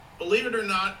Believe it or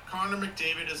not, Connor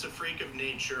McDavid is a freak of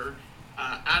nature.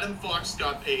 Adam Fox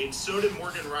got paid, so did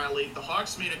Morgan Rielly. The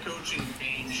Hawks made a coaching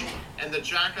change, and the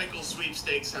Jack Eichel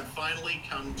sweepstakes have finally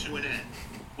come to an end.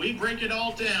 We break it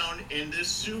all down in this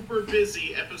super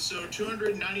busy episode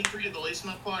 293 of the Lace 'Em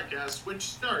Up podcast, which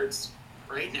starts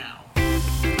right now.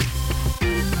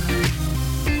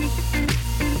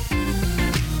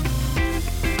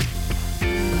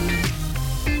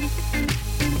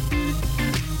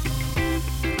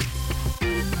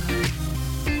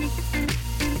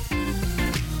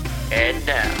 And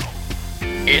now,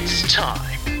 it's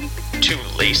time to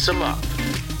lace 'em up.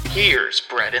 Here's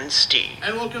Brett and Steve.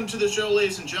 And welcome to the show,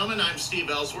 ladies and gentlemen. I'm Steve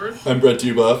Ellsworth. I'm Brett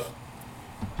Dubuff.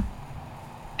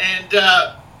 And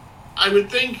I would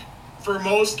think for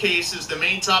most cases the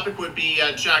main topic would be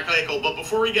Jack Eichel. But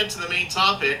before we get to the main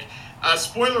topic,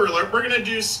 spoiler alert,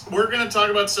 we're gonna talk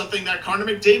about something that Connor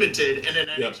McDavid did in an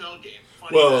NHL game.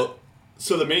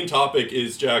 So the main topic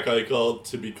is Jack Eichel,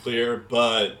 to be clear,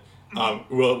 but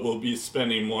we'll be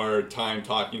spending more time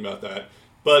talking about that.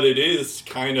 But it is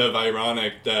kind of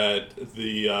ironic that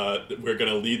we're going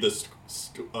to lead the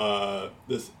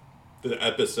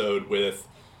episode with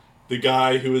the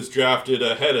guy who was drafted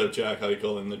ahead of Jack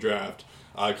Eichel in the draft,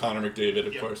 Connor McDavid,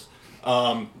 of course.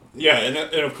 And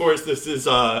of course this is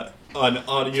an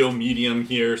audio medium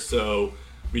here, so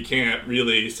we can't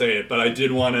really say it. But I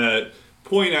did want to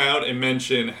point out and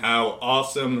mention how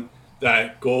awesome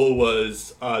that goal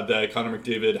was that Connor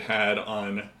McDavid had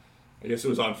on, I guess it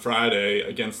was on Friday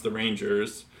against the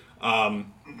Rangers,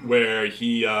 where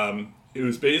he, it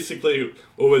was basically,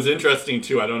 what was interesting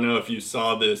too, I don't know if you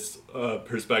saw this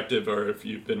perspective or if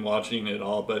you've been watching it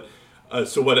all, but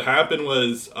so what happened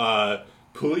was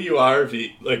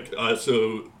Puljujärvi,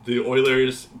 so the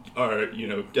Oilers are,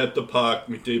 get the puck,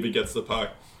 McDavid gets the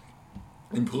puck,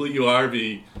 and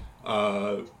Puljujärvi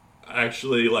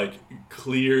actually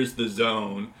clears the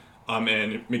zone,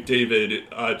 and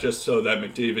McDavid, just so that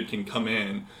McDavid can come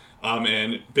in,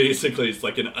 and basically it's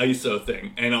like an ISO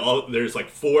thing, and there's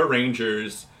four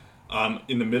Rangers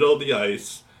in the middle of the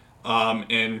ice,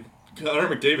 and Connor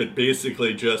McDavid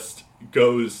basically just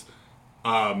goes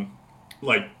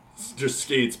just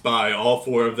skates by all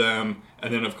four of them,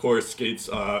 and then of course skates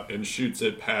and shoots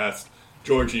it past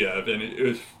Georgiev, and it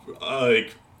was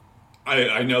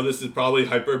I know this is probably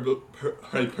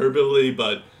hyperbole,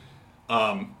 but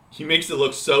he makes it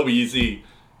look so easy.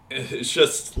 It's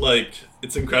just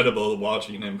it's incredible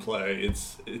watching him play.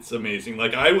 It's amazing.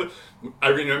 I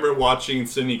remember watching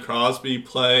Sidney Crosby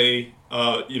play,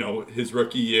 his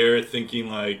rookie year,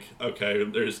 thinking okay,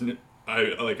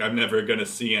 I'm never gonna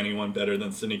see anyone better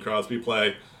than Sidney Crosby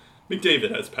play.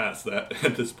 McDavid has passed that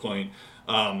at this point.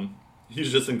 He's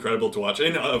just incredible to watch.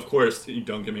 And, of course,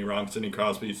 don't get me wrong, Sidney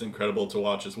Crosby is incredible to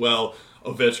watch as well.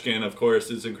 Ovechkin, of course,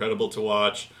 is incredible to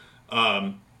watch.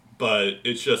 But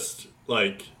it's just,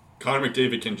 Connor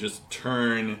McDavid can just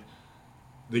turn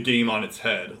the game on its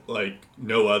head like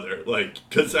no other.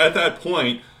 Because at that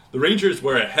point, the Rangers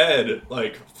were ahead,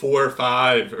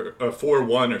 4-5 or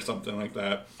 4-1 or something like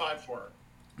that. 5-4.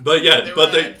 But, yeah, they were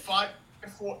ahead 5-4.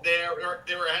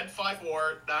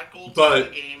 That goal tied the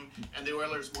game, and the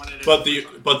Oilers won it. But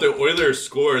the Oilers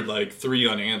scored 3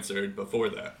 unanswered before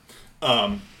that,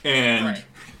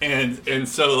 and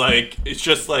so it's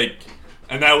just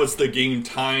and that was the game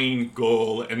tying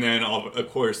goal, and then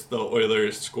of course the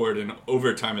Oilers scored in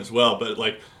overtime as well. But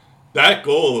that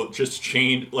goal just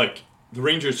changed. The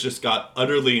Rangers just got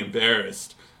utterly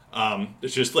embarrassed.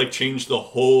 It's just changed the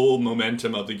whole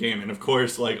momentum of the game, and of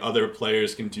course other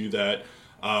players can do that.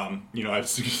 I've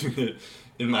seen it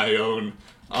in my own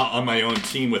on my own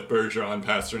team with Bergeron,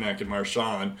 Pasternak, and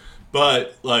Marchand.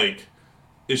 But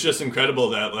it's just incredible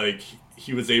that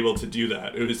he was able to do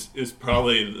that. It was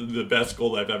probably the best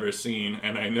goal I've ever seen,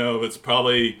 and I know it's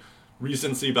probably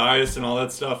recency bias and all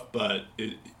that stuff, but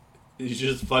it's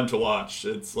just fun to watch.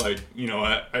 It's I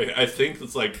think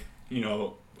it's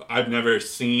I've never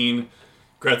seen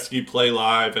Gretzky play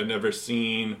live. I've never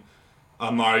seen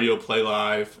Mario play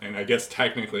live, and I guess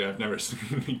technically I've never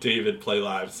seen McDavid play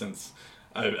live since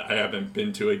I haven't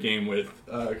been to a game with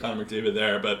Connor McDavid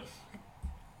there. But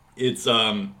it's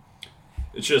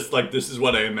just this is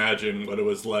what I imagine what it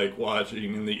was like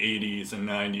watching in the 80s and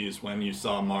 90s when you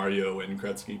saw Mario and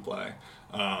Gretzky play.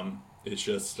 It's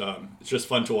just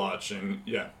fun to watch, and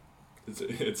yeah,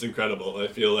 it's incredible. I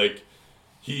feel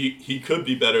he could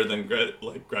be better than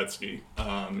Gretzky.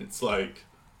 It's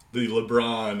the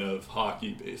LeBron of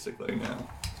hockey, basically, now.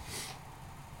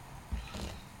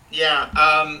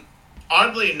 Yeah,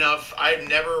 Oddly enough, I've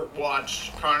never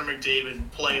watched Connor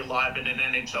McDavid play live in an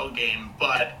NHL game,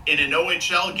 but in an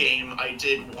OHL game, I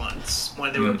did once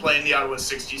when they were playing the Ottawa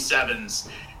 67s.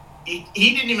 He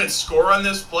didn't even score on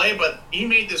this play, but he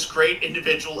made this great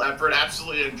individual effort,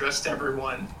 absolutely addressed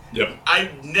everyone. Yep.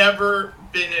 I've never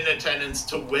been in attendance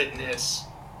to witness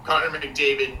Connor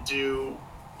McDavid do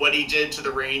what he did to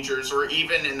the Rangers, or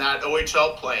even in that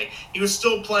OHL play. He was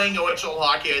still playing OHL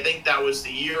hockey. I think that was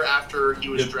the year after he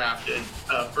was drafted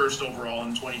first overall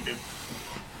in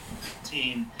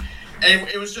 2015. And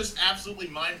it was just absolutely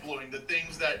mind-blowing, the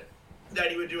things that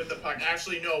he would do with the puck.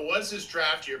 Actually, no, it was his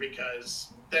draft year, because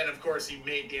then, of course, he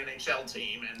made the NHL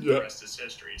team, and the rest is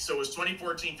history. So it was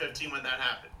 2014-15 when that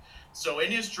happened. So in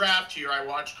his draft year, I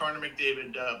watched Connor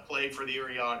McDavid play for the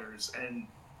Erie Otters, and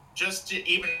just to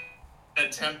even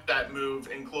attempt that move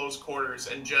in close quarters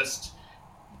and just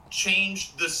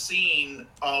change the scene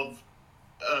of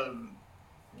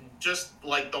just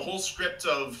like the whole script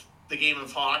of the game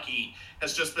of hockey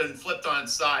has just been flipped on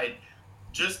its side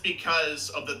just because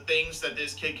of the things that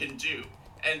this kid can do.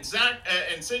 And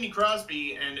Sidney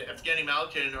Crosby and Evgeny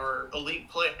Malkin are elite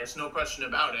players, no question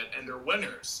about it, and they're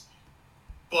winners.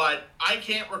 But I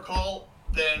can't recall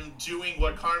them doing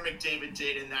what Connor McDavid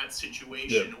did in that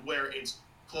situation, where it's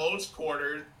close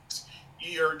quarters,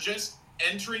 you're just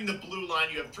entering the blue line,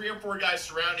 you have 3 or 4 guys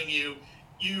surrounding you,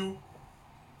 you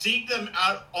deke them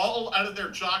all out of their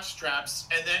jock straps,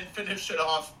 and then finish it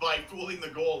off by fooling the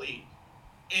goalie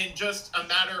in just a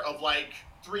matter of like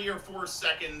 3 or 4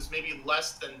 seconds, maybe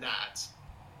less than that.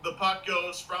 The puck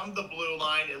goes from the blue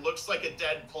line, it looks like a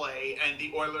dead play, and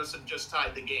the Oilers have just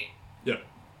tied the game. Yeah.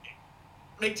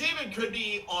 McDavid could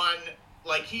be on,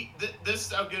 like, this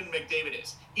is how good McDavid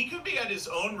is. He could be at his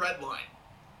own red line,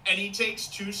 and he takes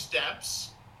 2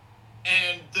 steps,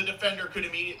 and the defender could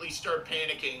immediately start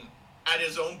panicking at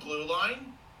his own blue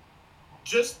line,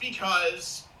 just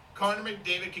because Connor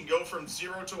McDavid can go from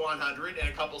 0 to 100 in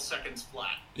a couple seconds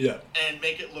flat. Yeah. And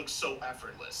make it look so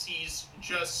effortless. He's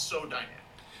just so dynamic.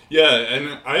 Yeah,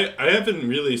 and I haven't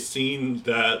really seen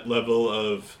that level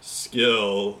of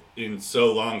skill in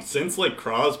so long, since like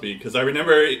Crosby, because I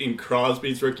remember in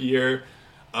Crosby's rookie year,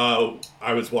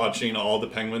 I was watching all the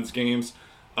Penguins games,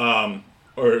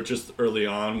 or just early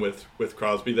on with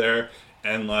Crosby there,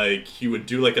 and like he would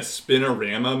do like a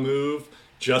spinorama move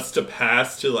just to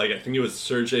pass to, like, I think it was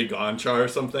Sergei Gonchar or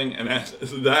something, and at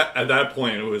that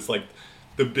point it was like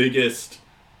the biggest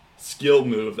skill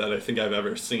move that I think I've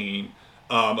ever seen.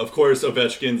 Of course,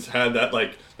 Ovechkin's had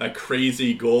that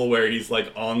crazy goal where he's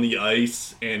like on the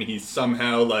ice and he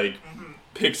somehow like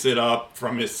picks it up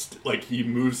from his, like, he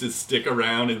moves his stick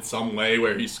around in some way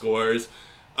where he scores.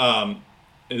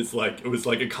 It was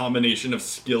like a combination of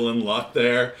skill and luck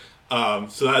there. So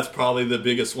that's probably the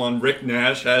biggest one. Rick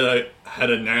Nash had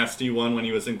a nasty one when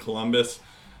he was in Columbus.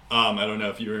 I don't know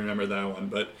if you remember that one,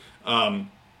 but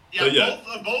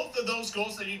both of those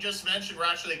goals that you just mentioned were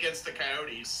actually against the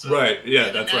Coyotes. So right, yeah,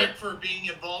 that's right. For being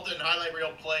involved in highlight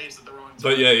reel plays at the wrong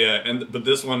time. But but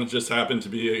this one just happened to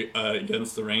be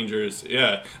against the Rangers.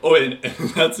 Yeah. Oh, and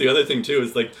that's the other thing too,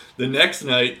 is like the next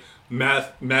night,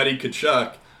 Matty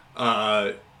Tkachuk,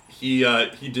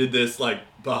 he did this like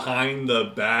behind the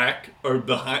back or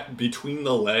between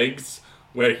the legs,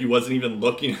 where he wasn't even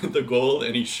looking at the goal,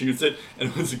 and he shoots it, and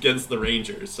it was against the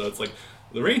Rangers. So it's like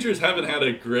the Rangers haven't had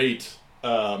a great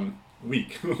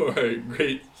week or a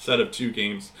great set of 2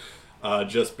 games,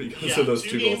 just because of those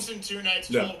 2 goals. 2 games in 2 nights,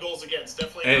 12 goals against,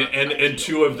 definitely. And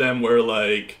 2 of them were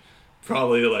like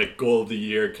probably like goal of the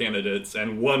year candidates,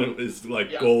 and one is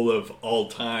like goal of all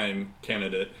time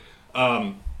candidate.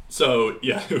 So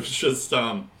yeah, it was just.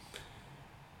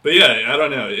 But yeah, I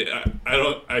don't know.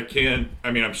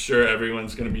 I'm sure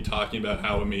everyone's going to be talking about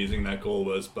how amazing that goal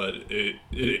was, but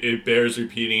it bears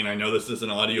repeating. I know this is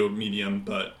an audio medium,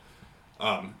 but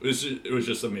it was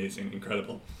just amazing,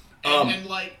 incredible. And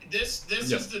like this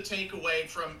is the takeaway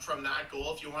from that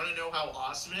goal. If you want to know how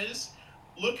awesome it is,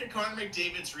 look at Connor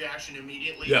McDavid's reaction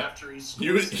immediately after he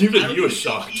scored. He was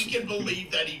shocked. He can believe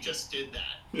that he just did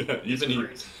that. Yeah, even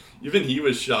he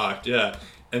was shocked. Yeah,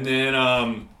 and then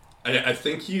I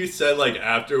think he said like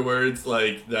afterwards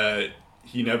like that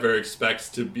he never expects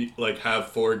to be like have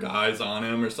 4 guys on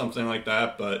him or something like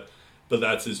that, but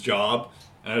that's his job.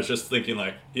 And I was just thinking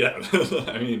like, yeah,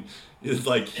 I mean, it's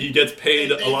like he gets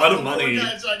paid a lot of money. 4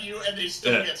 guys on you and they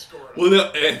still get scored. Well, no,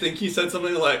 I think he said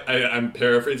something like, I'm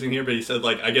paraphrasing here, but he said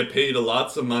like, I get paid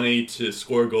lots of money to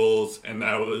score goals, and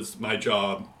that was my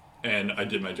job. And I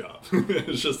did my job.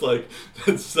 It's just like,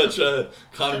 that's such a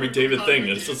Connor McDavid thing.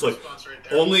 It's just like,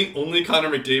 only Connor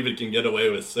McDavid can get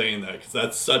away with saying that, because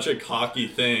that's such a cocky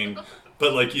thing.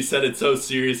 but like he said it so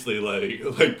seriously,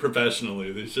 like professionally.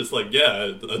 It's just like,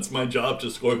 yeah, that's my job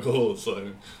to score goals.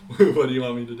 Like, what do you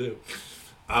want me to do?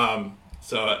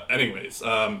 Anyways,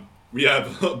 we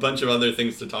have a bunch of other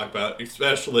things to talk about,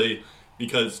 especially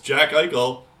because Jack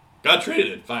Eichel got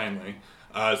traded finally.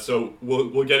 So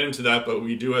we'll get into that, but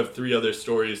we do have 3 other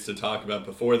stories to talk about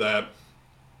before that.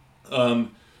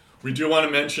 We do want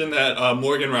to mention that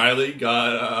Morgan Rielly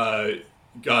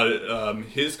got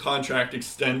his contract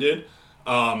extended.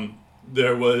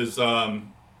 There was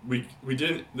we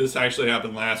didn't. This actually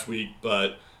happened last week,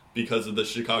 but because of the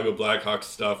Chicago Blackhawks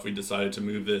stuff, we decided to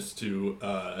move this to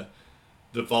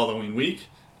the following week.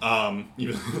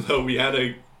 Even though we had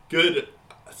a good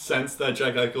sense that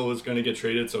Jack Eichel was going to get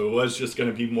traded, so it was just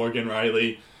going to be Morgan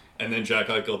Rielly and then Jack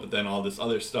Eichel, but then all this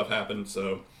other stuff happened.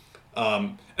 So,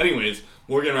 anyways,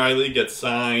 Morgan Rielly gets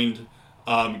signed,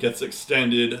 gets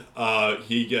extended.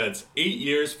 He gets 8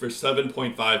 years for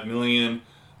 $7.5 million.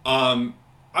 I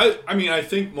mean, I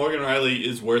think Morgan Rielly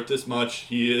is worth this much.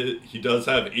 He does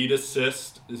have 8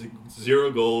 assists,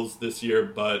 0 goals this year,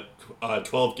 but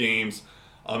 12 games.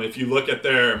 If you look at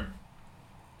the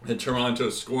Toronto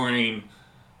scoring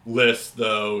list,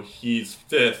 though, he's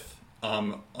 5th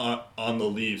on the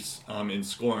Leafs in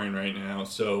scoring right now.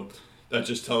 So that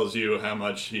just tells you how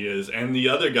much he is. And the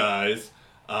other guys,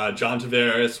 John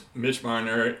Tavares, Mitch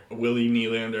Marner, Willie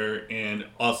Nylander, and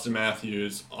Austin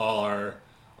Matthews or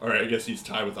I guess he's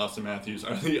tied with Austin Matthews,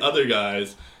 are the other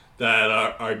guys that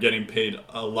are getting paid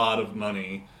a lot of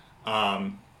money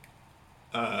or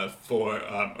the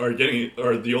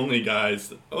only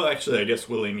guys. Well, actually, I guess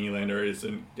Willie Nylander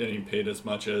isn't getting paid as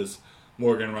much as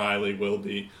Morgan Rielly will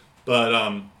be, but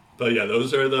yeah,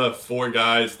 those are the 4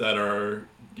 guys that are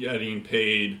getting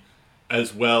paid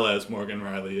as well as Morgan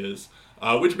Rielly is,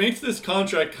 which makes this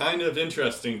contract kind of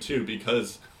interesting too,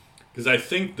 because I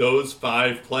think those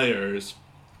 5 players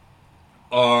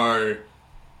are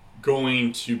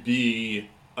going to be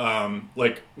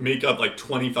make up like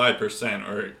 25%,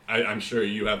 or I'm sure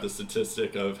you have the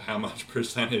statistic of how much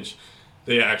percentage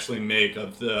they actually make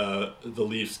of the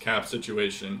Leafs cap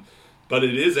situation. But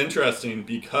it is interesting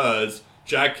because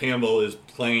Jack Campbell is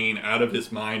playing out of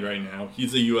his mind right now.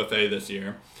 He's a UFA this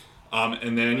year.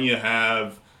 And then you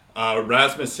have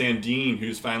Rasmus Sandin,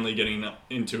 who's finally getting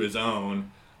into his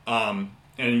own.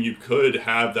 And you could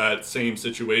have that same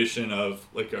situation of,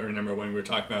 like, I remember when we were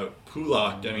talking about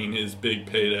Pulak getting his big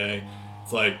payday.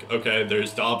 It's like, okay,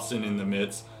 there's Dobson in the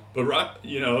midst. But,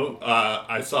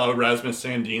 I saw Rasmus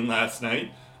Sandin last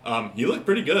night. He looked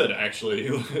pretty good, actually.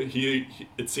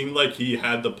 It seemed like he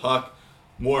had the puck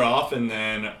more often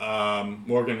than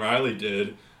Morgan Rielly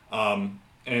did. And,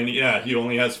 yeah, he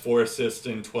only has 4 assists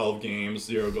in 12 games,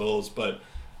 0 goals. But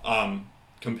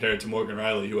compared to Morgan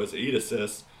Rielly, who has 8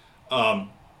 assists. I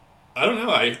don't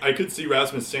know. I could see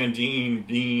Rasmus Sandin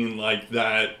being like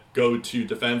that go-to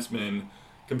defenseman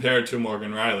compared to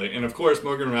Morgan Rielly. And, of course,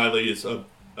 Morgan Rielly is a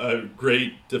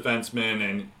great defenseman,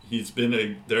 and he's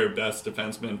been their best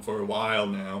defenseman for a while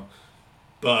now.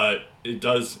 But it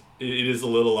is a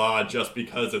little odd just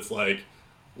because it's like,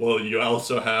 well, you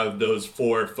also have those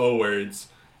 4 forwards,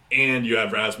 and you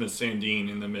have Rasmus Sandin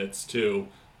in the midst, too.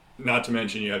 Not to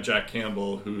mention you have Jack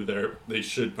Campbell, who they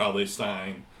should probably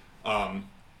sign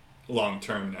long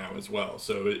term now as well.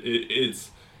 So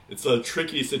it's a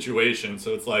tricky situation.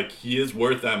 So it's like he is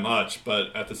worth that much,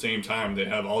 but at the same time they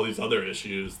have all these other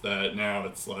issues that now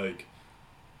it's like,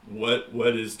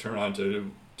 what is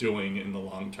Toronto doing in the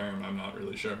long term? I'm not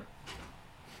really sure.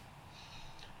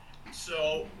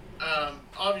 So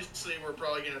obviously we're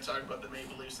probably going to talk about the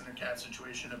Maple Leafs and their cap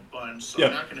situation a bunch, so yeah.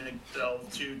 I'm not going to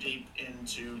delve too deep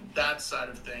into that side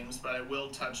of things, but I will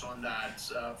touch on that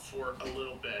for a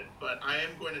little bit. But I am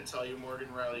going to tell you Morgan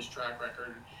Rielly's track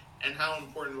record and how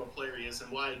important of a player he is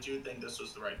and why I do think this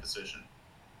was the right decision.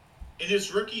 In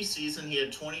his rookie season, he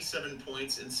had 27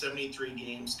 points in 73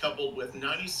 games, coupled with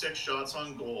 96 shots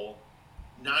on goal,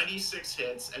 96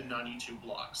 hits, and 92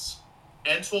 blocks,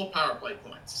 and 12 power play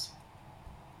points.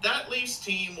 That Leafs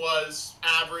team was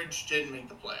average, didn't make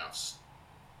the playoffs.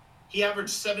 He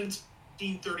averaged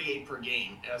 17.38 per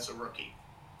game as a rookie.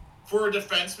 For a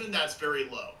defenseman, that's very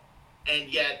low.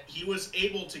 And yet, he was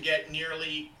able to get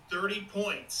nearly 30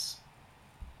 points.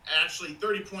 Actually,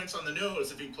 30 points on the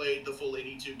nose if he played the full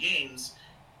 82 games.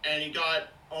 And he got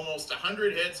almost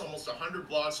 100 hits, almost 100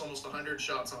 blocks, almost 100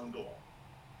 shots on goal.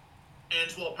 And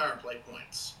 12 power play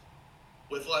points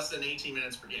with less than 18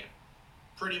 minutes per game.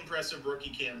 Pretty impressive rookie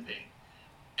campaign.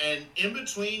 And in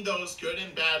between those good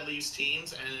and bad Leafs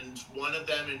teams, and one of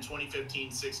them in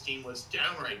 2015-16 was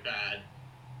downright bad,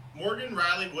 Morgan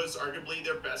Rielly was arguably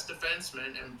their best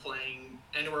defenseman and playing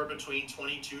anywhere between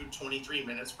 22, 23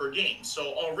 minutes per game.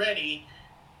 So already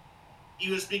he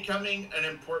was becoming an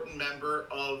important member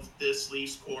of this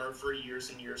Leafs core for years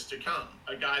and years to come.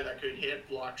 A guy that could hit,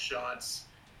 block shots,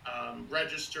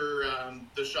 register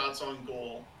the shots on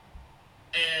goal.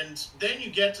 And then you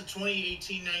get to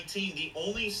 2018-19, the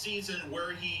only season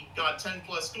where he got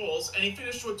 10-plus goals, and he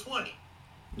finished with 20.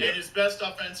 Yeah. And his best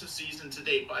offensive season to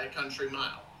date by a country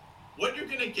mile. What you're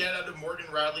going to get out of Morgan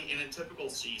Rielly in a typical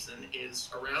season is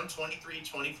around 23,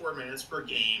 24 minutes per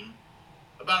game,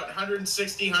 about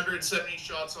 160, 170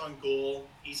 shots on goal.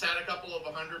 He's had a couple of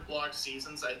 100-block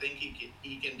seasons. I think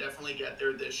he can definitely get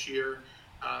there this year.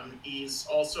 He's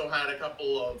also had a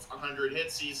couple of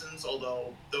 100-hit seasons,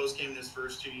 although those came in his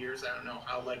first 2 years. I don't know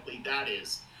how likely that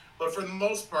is. But for the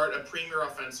most part, a premier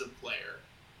offensive player.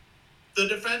 The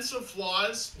defensive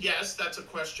flaws, yes, that's a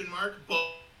question mark.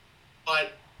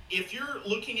 But if you're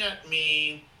looking at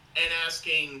me and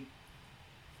asking,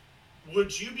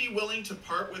 would you be willing to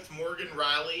part with Morgan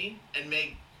Rielly and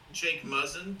make Jake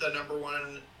Muzzin the number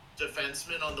one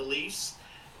defenseman on the Leafs?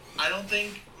 I don't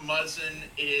think Muzzin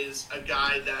is a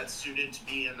guy that's suited to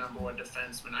be a number one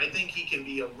defenseman. I think he can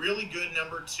be a really good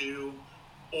number two,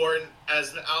 or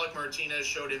as Alec Martinez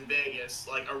showed in Vegas,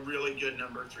 like a really good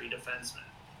number three defenseman.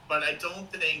 But I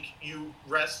don't think you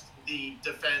rest the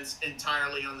defense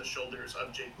entirely on the shoulders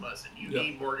of Jake Muzzin. You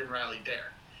need Morgan Rielly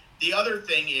there. The other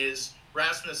thing is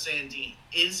Rasmus Sandin.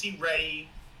 Is he ready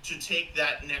to take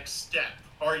that next step?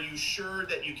 Are you sure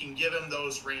that you can give him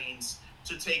those reins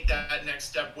to take that next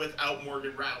step without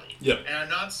Morgan Rielly? Yep. And I'm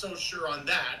not so sure on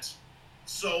that.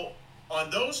 So on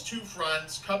those two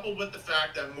fronts, coupled with the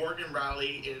fact that Morgan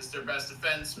Rielly is their best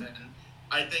defenseman,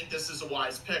 I think this is a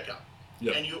wise pickup.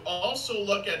 Yep. And you also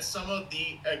look at some of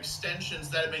the extensions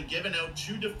that have been given out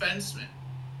to defensemen.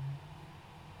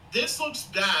 This looks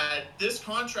bad. This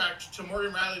contract to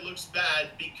Morgan Rielly looks bad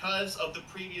because of the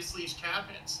previous Leafs cap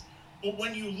hits. But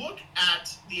when you look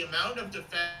at the amount of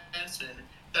defensemen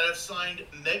that have signed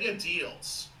mega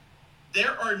deals,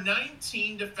 there are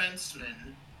 19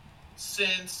 defensemen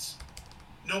since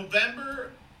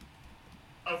November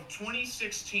of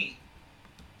 2016.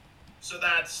 So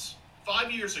that's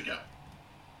 5 years ago.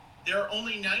 There are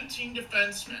only 19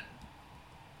 defensemen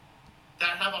that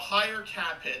have a higher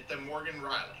cap hit than Morgan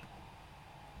Rielly.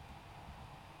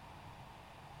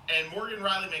 And Morgan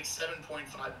Rielly makes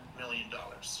 $7.5 million,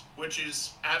 which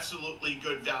is absolutely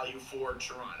good value for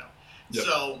Toronto. Yep.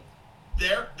 So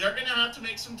they're going to have to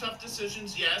make some tough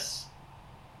decisions, yes.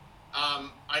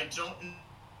 I don't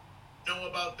know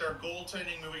about their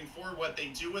goaltending moving forward, what they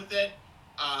do with it.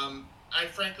 I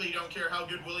frankly don't care how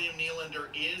good William Nylander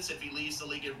is if he leads the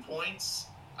league in points.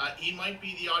 He might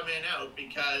be the odd man out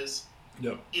because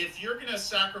if you're going to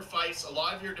sacrifice a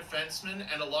lot of your defensemen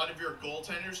and a lot of your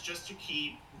goaltenders just to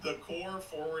keep the core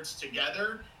forwards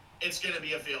together, it's going to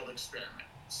be a failed experiment.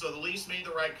 So the Leafs made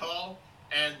the right call,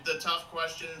 and the tough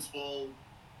questions will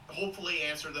hopefully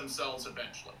answer themselves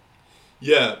eventually.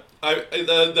 Yeah,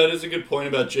 that is a good point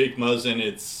about Jake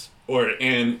Muzzin.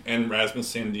 And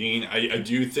Rasmus Sandin. I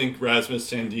do think Rasmus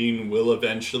Sandin will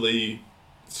eventually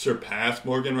surpass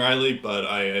Morgan Rielly, but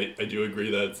I do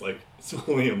agree that it's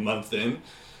only a month in.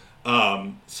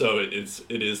 So it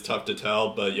is tough to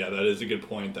tell, but yeah, that is a good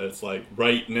point that it's like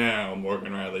right now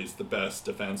Morgan Rielly's the best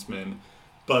defenseman,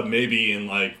 but maybe in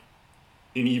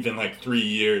even 3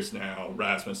 years now,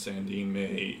 Rasmus Sandin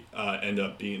may end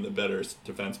up being the better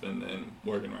defenseman than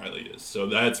Morgan Rielly is. So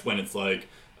that's when it's like,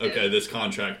 okay, this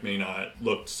contract may not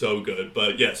look so good,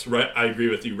 but yes, right. I agree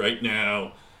with you. Right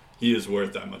now, he is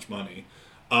worth that much money.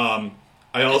 And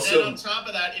then on top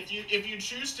of that, if you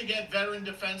choose to get veteran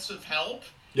defensive help,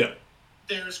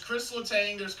 there's Chris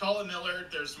Letang, there's Colin Miller,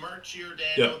 there's Mark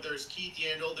Giordano, there's Keith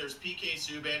Yandel, there's PK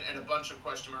Subban, and a bunch of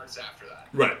question marks after that.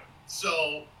 Right.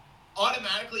 So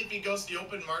automatically, if he goes to the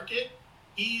open market,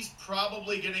 he's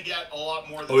probably going to get a lot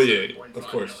more than $7.5 of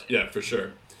course, million. for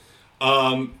sure.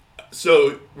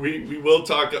 So we will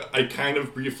talk. I kind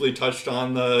of briefly touched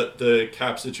on the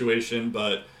cap situation,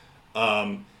 but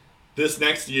this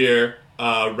next year,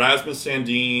 Rasmus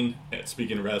Sandin,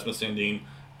 speaking of Rasmus Sandin,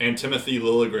 and Timothy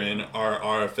Liljegren are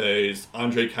RFAs.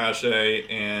 Andre Cachet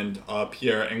and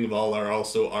Pierre Engvall are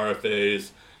also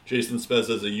RFAs. Jason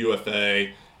Spezza is a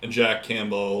UFA, and Jack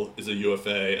Campbell is a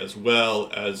UFA, as well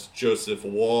as Joseph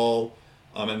Wall.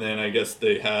 And then I guess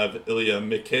they have Ilya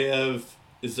Mikheyev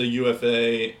is a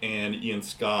UFA, and Ian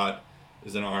Scott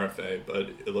is an RFA, but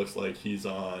it looks like he's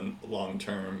on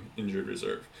long-term injured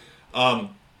reserve. And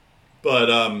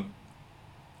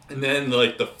then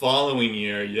the following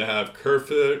year, you have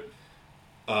Kerfoot,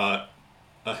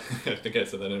 I think I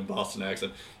said that in a Boston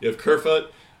accent. You have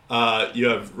Kerfoot, you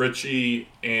have Ritchie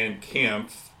and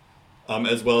Kampf,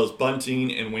 as well as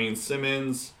Bunting and Wayne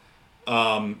Simmons.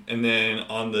 And then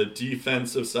on the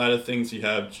defensive side of things, you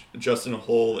have Justin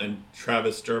Hull and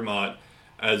Travis Dermott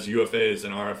as UFAs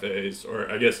and RFAs, or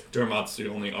I guess Dermott's the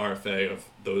only RFA of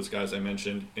those guys I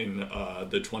mentioned in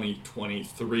the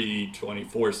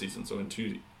 2023-24 season, so in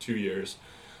two years.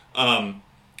 And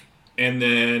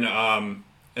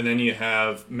then you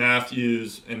have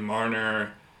Matthews and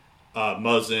Marner,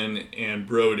 Muzzin and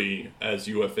Brody as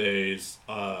UFAs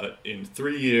in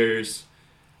 3 years.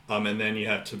 And then you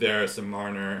have Tavares and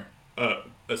Marner.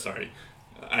 Sorry,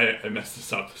 I messed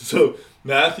this up. So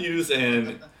Matthews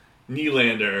and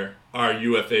Nylander are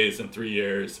UFAs in 3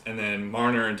 years, and then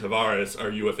Marner and Tavares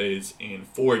are UFAs in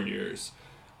 4 years.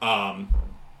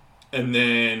 Okay. And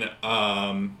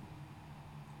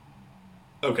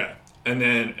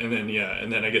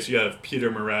then I guess you have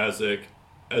Peter Mrazek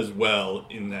as well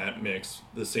in that mix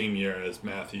the same year as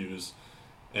Matthews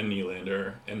and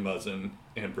Nylander and Muzzin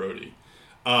and Brody.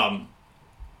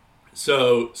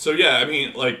 So yeah, I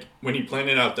mean, like, when you plan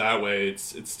it out that way,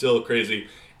 it's still crazy.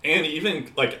 And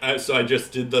even, like, I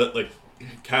just did the, like,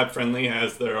 Cap Friendly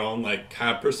has their own, like,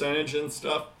 cap percentage and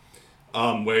stuff,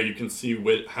 where you can see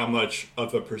how much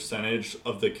of a percentage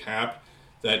of the cap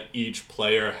that each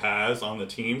player has on the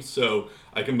team. So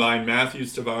I combine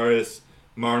Matthews, Tavares,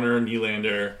 Marner,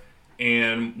 Nylander,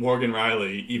 and Morgan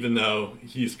Rielly, even though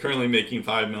he's currently making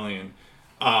 $5 million.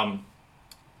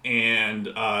 It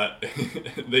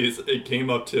came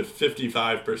up to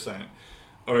 55%,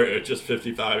 or just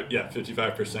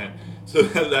 55%. So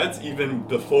that's even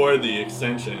before the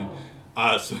extension.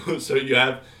 So you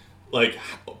have, like,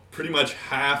 pretty much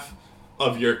half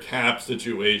of your cap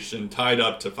situation tied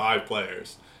up to 5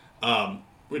 players,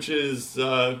 which is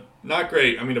not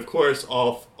great. I mean, of course,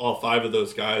 all 5 of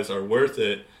those guys are worth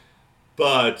it,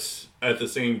 but at the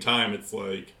same time, it's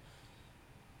like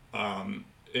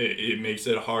it makes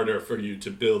it harder for you to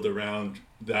build around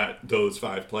those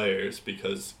 5 players,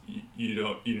 because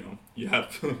you have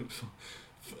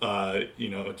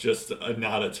just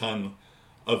not a ton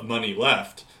of money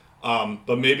left.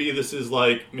 But maybe this is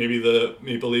like, maybe the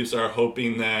Maple Leafs are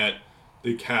hoping that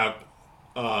the cap,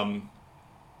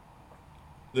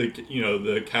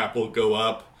 the cap will go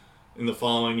up in the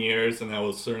following years, and that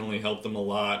will certainly help them a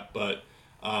lot. But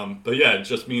yeah, it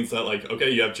just means that, like, okay,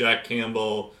 you have Jack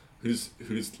Campbell, who's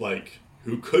like,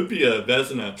 who could be a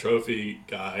Vezina Trophy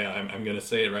guy. I'm going to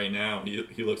say it right now.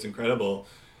 He looks incredible.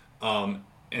 And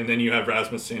then you have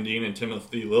Rasmus Sandin and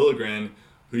Timothy Liljegren,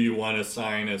 who you want to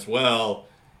sign as well.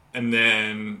 And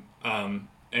then, and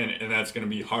that's going to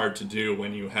be hard to do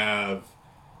when you have,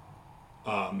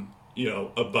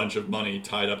 a bunch of money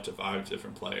tied up to 5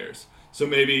 different players. So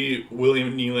maybe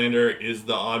William Nylander is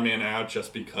the odd man out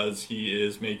just because he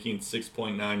is making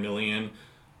 $6.9 million.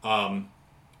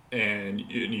 And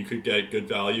you could get good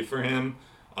value for him.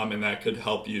 And that could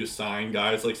help you sign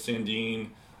guys like Sandin,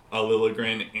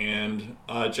 Liljegren, and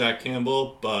Jack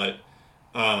Campbell. But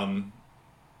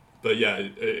yeah,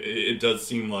 it does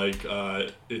seem like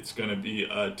it's going to be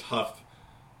a tough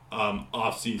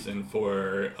off-season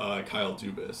for Kyle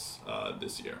Dubas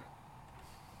this year.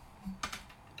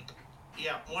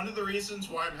 Yeah, one of the reasons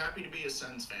why I'm happy to be a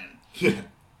Sens fan. Yeah.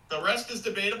 The rest is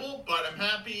debatable, but I'm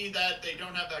happy that they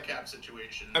don't have that cap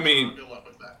situation. I mean, good luck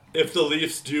with that. If the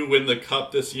Leafs do win the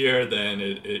Cup this year, then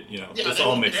this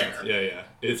all makes sense. Yeah.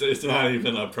 It's not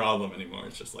even a problem anymore.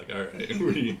 It's just like, all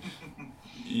right,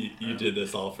 you did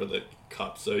this all for the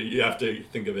Cup, so you have to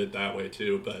think of it that way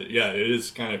too. But yeah, it is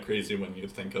kind of crazy when you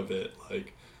think of it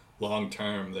like long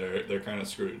term. They're kind of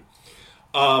screwed.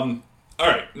 All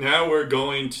right, now we're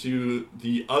going to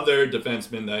the other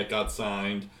defenseman that got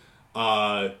signed.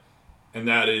 And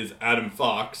that is Adam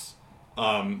Fox.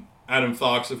 Adam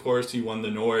Fox, of course, he won the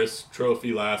Norris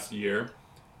Trophy last year,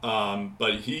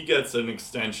 but he gets an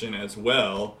extension as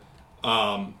well.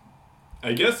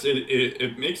 I guess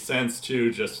it makes sense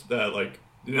too, just that, like,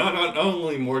 not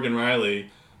only Morgan Rielly,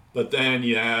 but then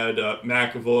you had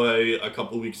McAvoy a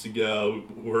couple weeks ago,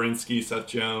 Werenski, Seth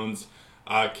Jones,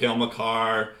 Cale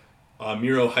Makar,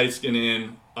 Miro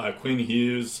Heiskanen, Quinn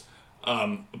Hughes.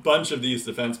 A bunch of these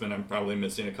defensemen, I'm probably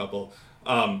missing a couple,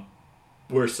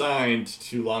 were signed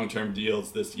to long-term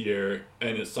deals this year,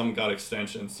 and some got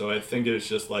extensions. So I think it's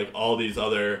just like all these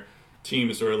other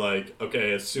teams were like,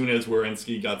 okay, as soon as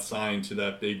Werenski got signed to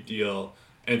that big deal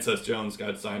and Seth Jones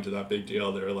got signed to that big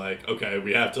deal, they were like, okay,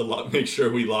 we have to make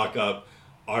sure we lock up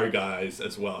our guys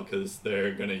as well, because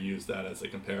they're going to use that as a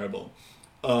comparable.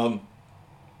 But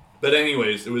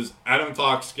anyways, it was Adam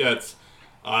Fox gets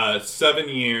 7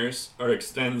 years, or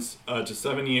extends to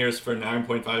 7 years for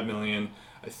 $9.5 million.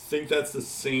 I think that's the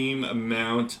same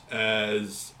amount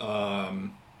as.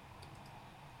 Oh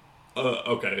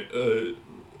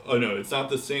no, it's not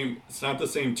the same. It's not the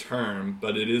same term,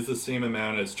 but it is the same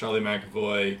amount as Charlie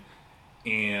McAvoy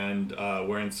and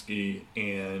Werenski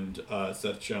and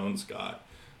Seth Jones got.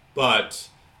 But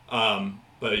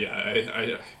yeah,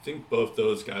 I think both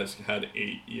those guys had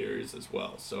 8 years as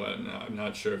well. So I'm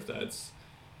not sure if that's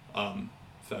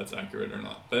accurate or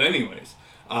not. But anyways,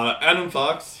 Adam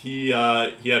Fox, he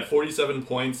had 47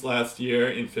 points last year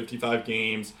in 55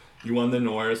 games. He won the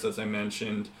Norris, as I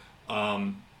mentioned.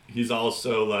 He's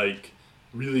also like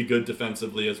really good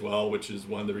defensively as well, which is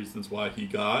one of the reasons why he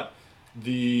got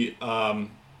the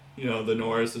the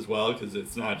Norris as well, because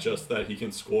it's not just that he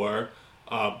can score,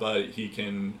 but he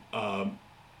can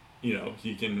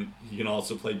he can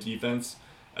also play defense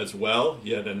as well.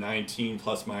 He had a 19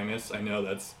 plus minus. I know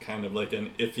that's kind of like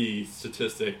an iffy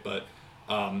statistic, but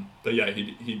yeah,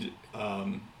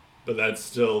 but that's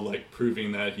still like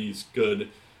proving that he's good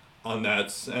on that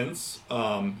sense.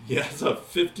 He has a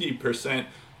 50%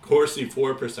 Corsi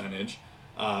for percentage,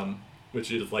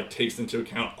 which is like takes into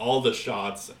account all the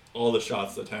shots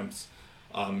attempts,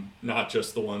 not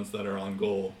just the ones that are on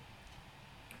goal.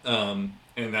 And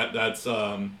that's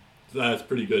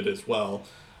pretty good as well.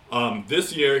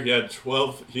 This year he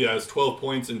has 12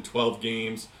 points in 12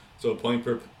 games, so a point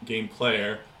per game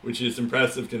player, which is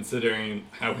impressive considering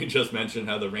how we just mentioned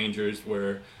how the Rangers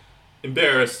were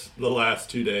embarrassed the last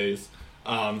 2 days.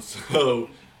 So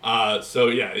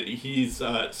yeah, he's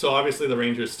so obviously the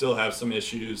Rangers still have some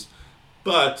issues,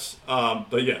 but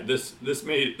yeah, this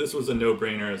was a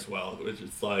no-brainer as well, which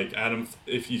is like Adam.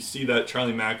 If you see that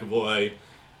Charlie McAvoy,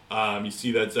 you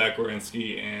see that Zach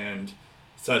Werenski and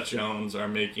Seth Jones are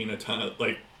making a ton of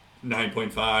like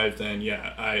 9.5, then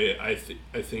yeah, I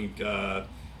think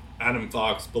Adam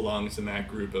Fox belongs in that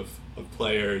group of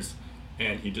players,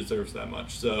 and he deserves that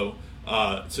much. So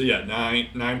yeah,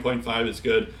 9.5 is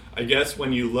good. I guess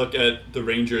when you look at the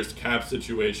Rangers cap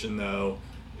situation, though,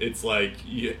 it's like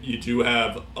you do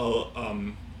have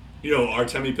Artemi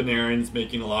Panarin's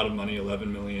making a lot of money,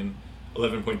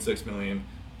 11.6 million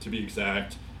to be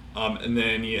exact, and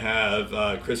then you have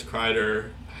Chris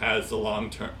Kreider has a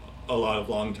lot of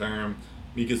long term.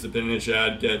 Mika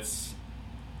Zibanejad gets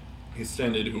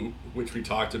extended, which we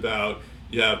talked about.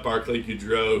 You have Barclay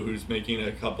Goudreau, who's making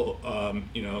a couple,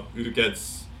 who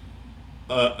gets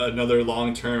another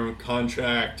long-term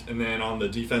contract. And then on the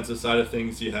defensive side of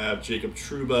things, you have Jacob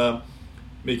Trouba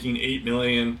making $8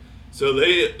 million. So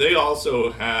they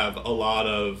also have a lot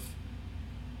of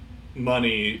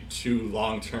money to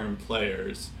long-term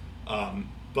players.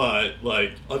 But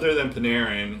like other than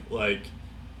Panarin, like,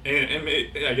 and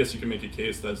I guess you can make a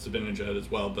case that's Zibanejad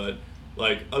as well. But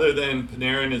like other than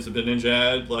Panarin and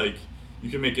Zibanejad, like, you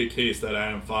can make a case that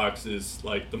Adam Fox is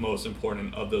like the most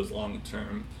important of those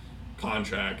long-term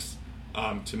contracts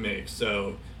to make.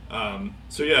 So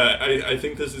yeah, I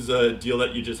think this is a deal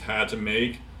that you just had to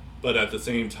make, but at the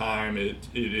same time, it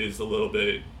is a little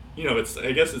bit,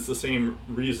 I guess it's the same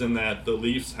reason that the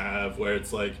Leafs have, where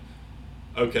it's like,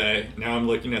 okay, now I'm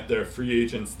looking at their free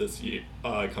agents this year,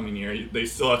 coming year. They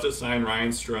still have to sign Ryan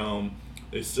Strome.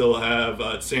 They still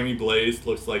have Sammy Blais.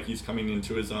 Looks like he's coming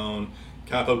into his own.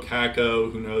 Capo Caco,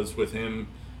 who knows with him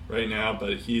right now,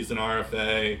 but he's an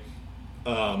RFA.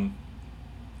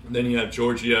 Then you have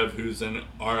Georgiev, who's an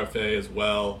RFA as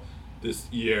well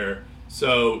this year.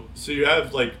 So you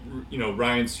have like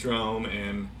Ryan Strome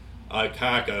and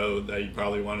Caco that you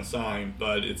probably want to sign,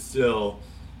 but it's still,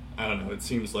 I don't know. It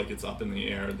seems like it's up in the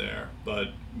air there,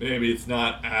 but maybe it's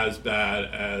not as bad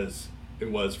as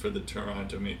it was for the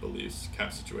Toronto Maple Leafs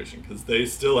cap situation, because they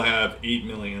still have $8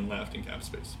 million left in cap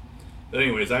space. But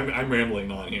anyways, I'm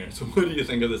rambling on here. So what do you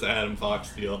think of this Adam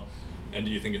Fox deal, and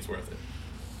do you think it's worth it?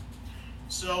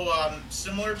 So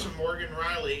similar to Morgan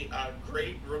Rielly,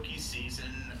 great rookie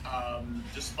season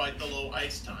despite the low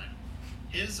ice time.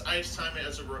 His ice time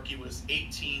as a rookie was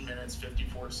 18 minutes,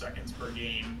 54 seconds per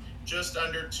game, just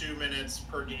under 2 minutes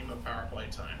per game of power play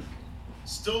time.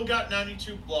 Still got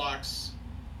 92 blocks,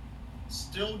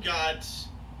 still got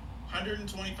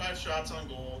 125 shots on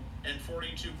goal, and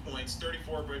 42 points,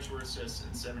 34 of which were assists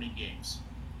in 70 games.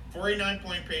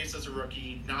 49-point pace as a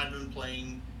rookie, not even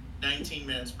playing 19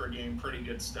 minutes per game, pretty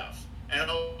good stuff.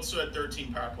 And also had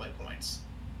 13 power play points.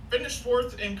 Finished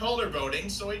fourth in Calder voting,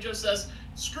 so he just says,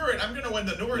 screw it, I'm going to win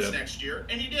the Norris next year.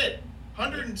 And he did.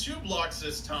 102 blocks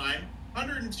this time,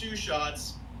 102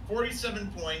 shots,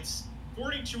 47 points,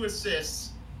 42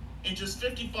 assists in just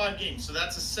 55 games. So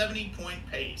that's a 70-point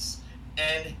pace.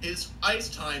 And his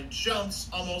ice time jumps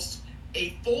almost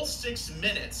a full 6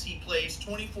 minutes, he plays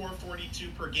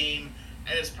 24:42 per game,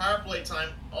 and his power play time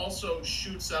also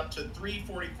shoots up to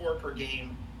 3:44 per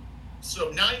game. So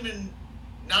not even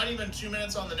 2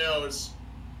 minutes on the nose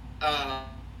of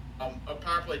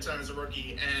power play time as a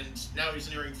rookie, and now he's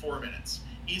nearing 4 minutes.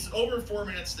 He's over 4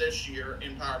 minutes this year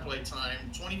in power play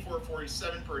time,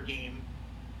 24:47 per game,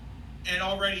 and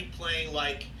already playing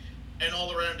like an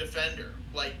all-around defender.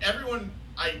 Like, everyone,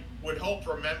 I would hope,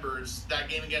 remembers that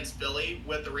game against Philly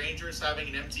with the Rangers having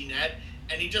an empty net,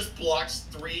 and he just blocks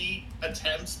 3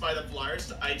 attempts by the Flyers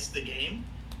to ice the game.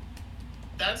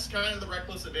 That's kind of the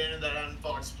reckless abandon that Adam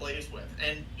Fox plays with,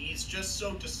 and he's just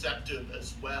so deceptive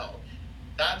as well.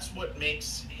 That's what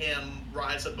makes him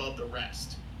rise above the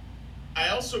rest. I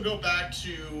also go back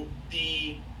to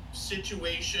the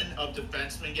situation of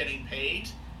defensemen getting paid.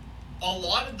 A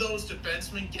lot of those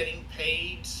defensemen getting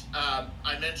paid,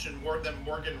 I mentioned more than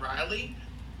Morgan Rielly,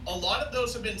 a lot of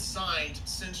those have been signed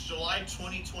since July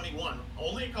 2021,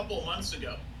 only a couple of months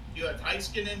ago. You have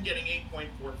Heiskanen getting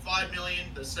 $8.45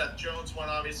 million, the Seth Jones one,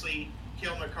 obviously,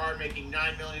 Cale Makar making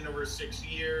 $9 million over 6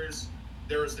 years.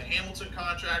 There was the Hamilton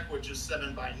contract, which is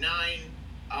 7 by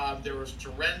 9. There was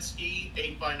Terensky,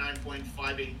 8 by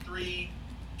 9.583.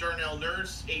 Darnell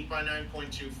Nurse, 8 by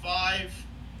 9.25.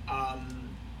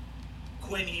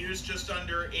 Quinn Hughes just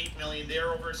under $8 million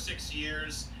there over 6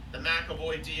 years. The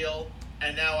McAvoy deal,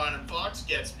 and now Adam Fox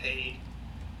gets paid.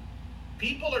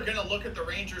 People are going to look at the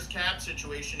Rangers cap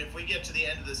situation if we get to the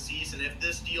end of the season, if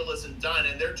this deal isn't done,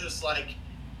 and they're just like,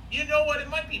 you know what, it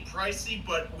might be pricey,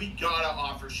 but we gotta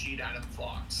offer sheet Adam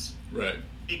Fox. Right.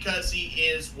 Because he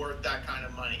is worth that kind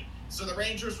of money. So the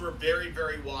Rangers were very,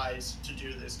 very wise to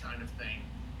do this kind of thing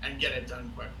and get it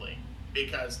done quickly.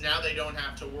 Because now they don't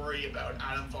have to worry about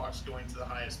Adam Fox going to the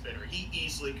highest bidder. He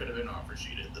easily could have been offer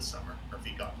sheeted this summer if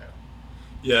he got there.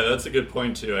 Yeah, that's a good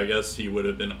point too. I guess he would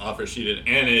have been offer sheeted,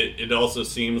 and it also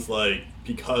seems like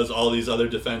because all these other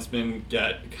defensemen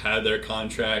had their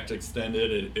contract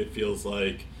extended, it feels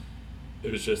like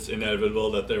it was just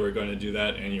inevitable that they were going to do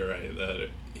that. And you're right that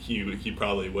he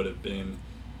probably would have been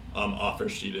offer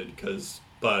sheeted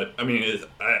but I mean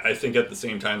I think at the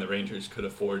same time the Rangers could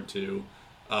afford to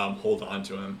hold on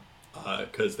to him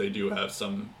because they do have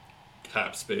some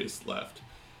cap space left.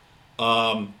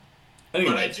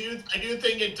 Anyway. But I do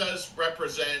think it does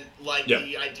represent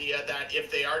the idea that if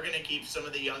they are going to keep some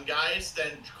of the young guys,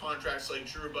 then contracts like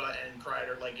Trouba and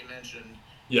Kreider, like you mentioned,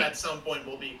 at some point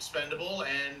will be expendable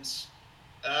and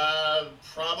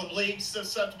probably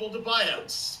susceptible to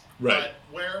buyouts. Right. But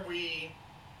where we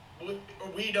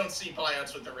don't see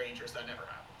buyouts with the Rangers, that never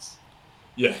happens.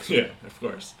 Yeah, of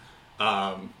course.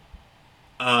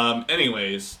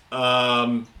 Anyways,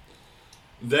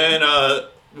 then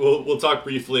we'll talk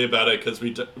briefly about it because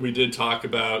we did talk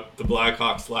about the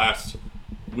Blackhawks last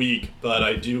week, but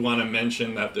I do want to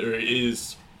mention that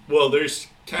there's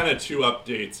kind of 2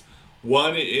 updates.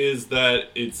 One is that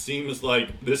it seems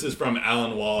like this is from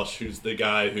Alan Walsh, who's the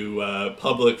guy who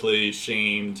publicly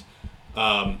shamed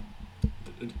the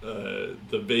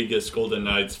Vegas Golden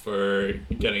Knights for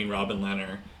getting Robin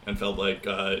Lehner, and felt like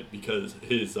because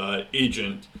his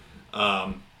agent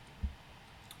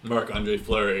Marc-Andre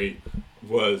Fleury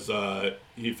was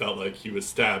he felt like he was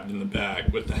stabbed in the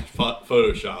back with that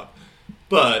Photoshop.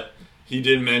 But he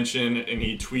did mention, and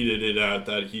he tweeted it out,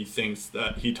 that he thinks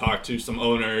that he talked to some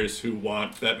owners who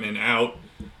want Bettman out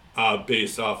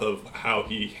based off of how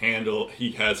he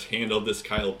has handled this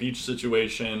Kyle Beach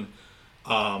situation.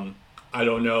 I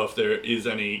don't know if there is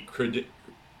any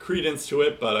credence to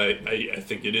it, but I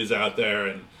think it is out there,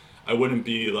 and I wouldn't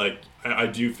be like, I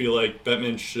do feel like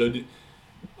Bettman should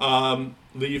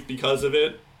leave because of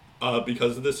it,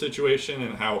 because of the situation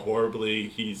and how horribly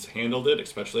he's handled it,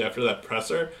 especially after that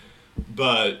presser.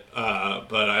 But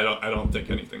I don't think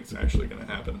anything's actually going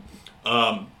to happen.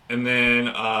 And then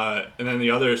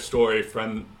the other story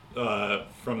from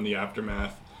the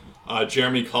aftermath,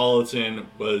 Jeremy Colleton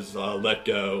was let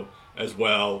go as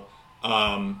well.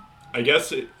 I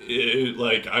guess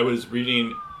like I was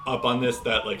reading up on this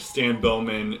that like Stan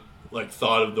Bowman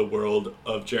thought of the world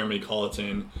of Jeremy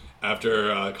Colleton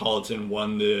after Colleton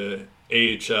won the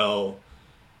AHL,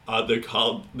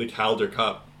 the Calder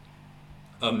Cup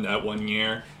that 1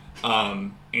 year,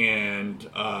 and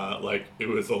it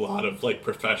was a lot of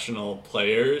professional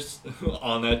players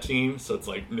on that team, so it's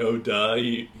no duh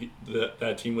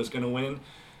that team was gonna win,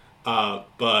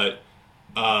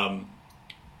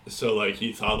 so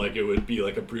he thought it would be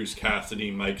a Bruce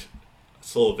Cassidy, Mike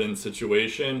Sullivan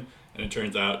situation, and it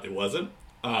turns out it wasn't.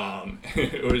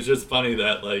 It was just funny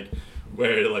that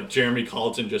where Jeremy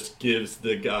Colleton just gives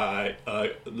the guy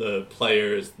the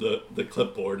players the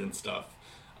clipboard and stuff,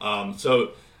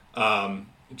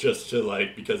 Just to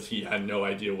like, because he had no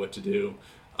idea what to do.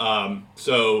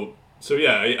 So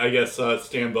yeah, I guess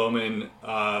Stan Bowman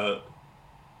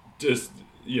just,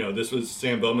 this was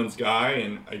Stan Bowman's guy,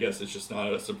 and I guess it's just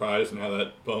not a surprise now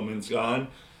that Bowman's gone.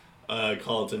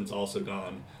 Colleton's also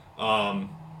gone.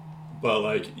 But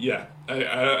like, yeah,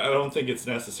 I don't think it's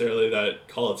necessarily that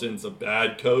Colleton's a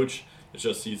bad coach. It's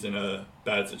just he's in a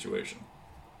bad situation.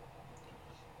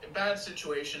 A bad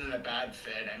situation and a bad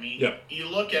fit. I mean, yeah. You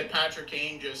look at Patrick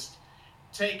Kane just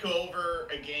take over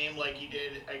a game like he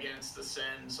did against the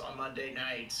Sens on Monday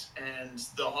night, and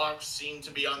the Hawks seem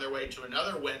to be on their way to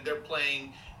another win. They're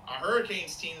playing a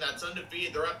Hurricanes team that's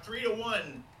undefeated. They're up 3-1,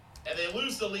 and they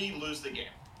lose the lead, lose the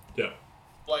game. Yeah.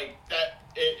 Like that,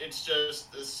 it's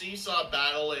just the seesaw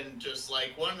battle, and just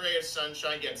like one ray of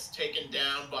sunshine gets taken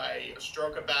down by a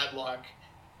stroke of bad luck,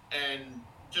 and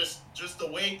just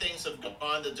the way things have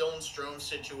gone, the Dylan Strome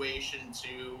situation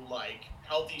to like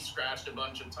healthy scratched a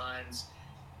bunch of times.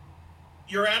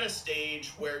 You're at a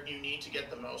stage where you need to get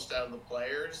the most out of the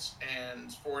players,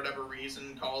 and for whatever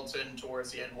reason, Colleton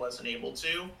towards the end wasn't able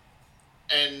to.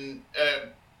 And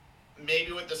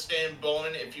maybe with the Stan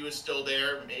Bowman, if he was still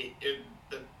there,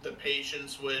 the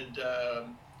patience would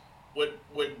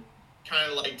kind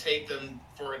of like take them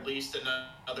for at least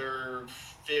another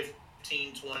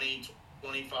 15, 20,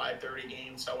 25, 30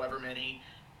 games, however many,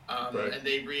 right. And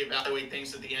they reevaluate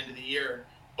things at the end of the year.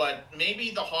 But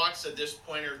maybe the Hawks at this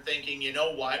point are thinking, you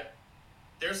know what?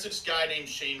 There's this guy named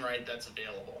Shane Wright that's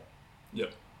available.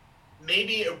 Yep.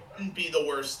 Maybe it wouldn't be the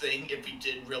worst thing if he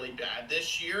did really bad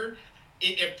this year.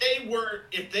 If they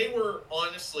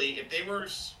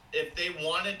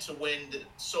wanted to win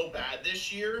so bad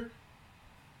this year,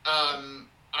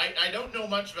 I don't know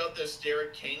much about this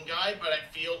Derek King guy, but I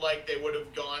feel like they would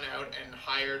have gone out and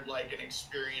hired like an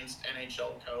experienced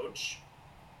NHL coach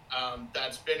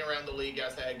that's been around the league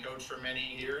as a head coach for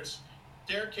many years.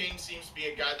 Derek King seems to be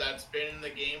a guy that's been in the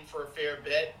game for a fair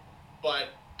bit, but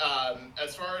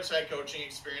as far as head coaching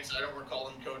experience, I don't recall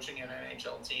him coaching an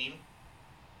NHL team.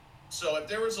 So if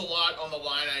there was a lot on the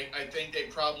line, I think they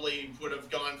probably would have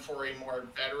gone for a more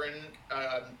veteran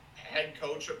head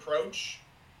coach approach.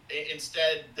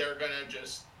 Instead, they're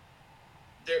just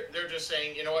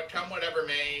saying, you know what, come whatever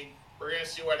may, we're going to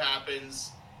see what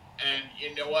happens. And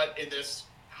you know what, in this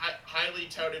highly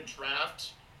touted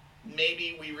draft,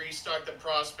 maybe we restock the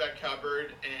prospect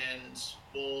cupboard and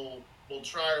we'll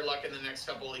try our luck in the next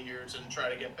couple of years and try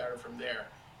to get better from there.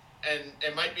 And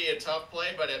it might be a tough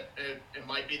play, but it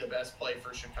might be the best play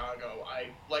for Chicago.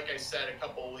 Like I said a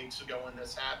couple of weeks ago when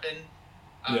this happened,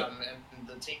 and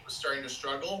the team was starting to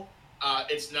struggle,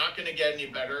 it's not going to get any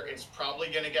better. It's probably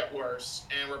going to get worse.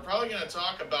 And we're probably going to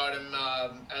talk about him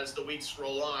as the weeks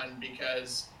roll on,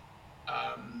 because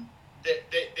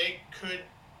they could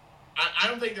 – I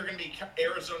don't think they're going to be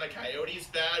Arizona Coyotes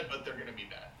bad, but they're going to be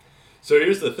bad. So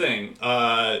here's the thing.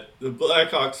 The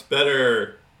Blackhawks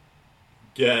better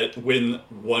win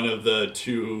one of the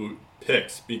two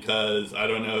picks, because I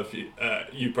don't know if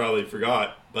you probably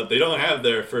forgot, but they don't have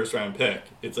their first round pick.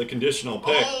 It's a conditional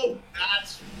pick. Oh,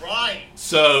 that's right.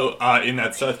 So in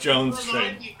that Seth Jones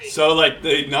trade, so like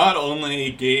they not only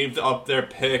gave up their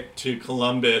pick to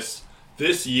Columbus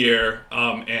this year,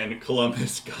 and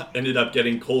Columbus ended up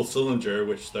getting Cole Sillinger,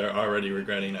 which they're already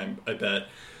regretting, I bet.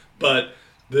 But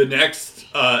the next,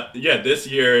 this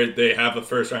year they have a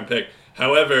first round pick.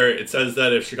 However, it says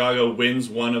that if Chicago wins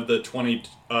one of the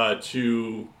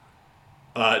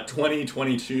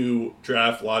 2022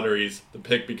 draft lotteries, the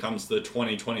pick becomes the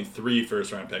 2023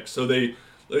 first-round pick. So they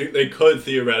could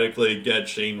theoretically get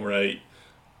Shane Wright,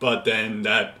 but then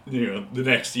that, the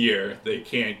next year they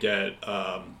can't get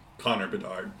Connor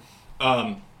Bedard.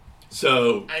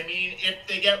 So I mean, if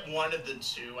they get one of the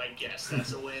two, I guess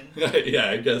that's a win. Yeah,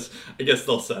 I guess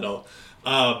they'll settle.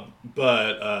 I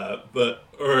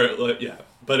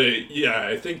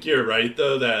think you're right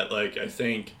though, that like I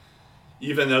think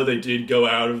even though they did go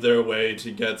out of their way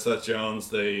to get Seth Jones,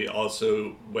 they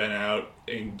also went out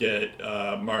and get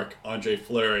Marc-Andre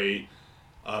Fleury.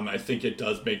 I think it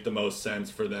does make the most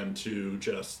sense for them to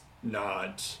just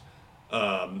not,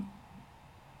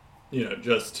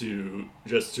 just to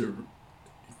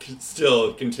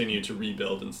still continue to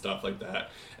rebuild and stuff like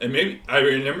that. And maybe I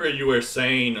remember you were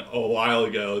saying a while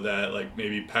ago that like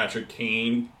maybe Patrick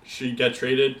Kane should get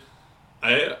traded.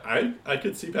 I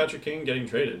could see Patrick Kane getting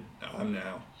traded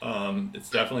now. It's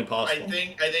definitely possible. I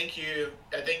think you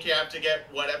have to get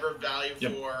whatever value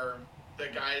for the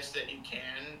guys that you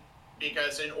can,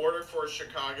 because in order for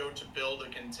Chicago to build a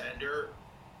contender,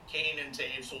 Kane and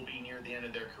Taves will be near the end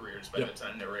of their careers by the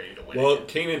time they're ready to win. Well,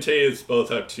 Kane and Taves both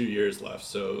have 2 years left,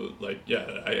 so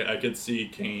I could see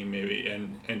Kane maybe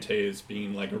and Taves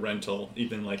being like a rental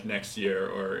even like next year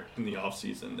or in the off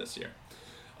season this year,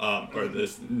 or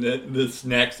this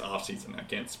next off season. I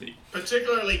can't speak.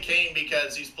 Particularly Kane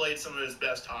because he's played some of his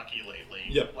best hockey lately.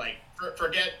 Yep. Like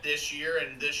forget this year,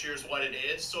 and this year's what it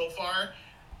is so far.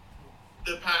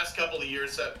 The past couple of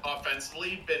years have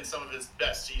offensively been some of his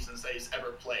best seasons that he's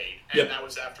ever played. And that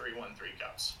was after he won 3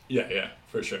 cups. Yeah,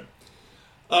 for sure.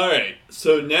 All right,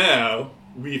 so now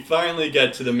we finally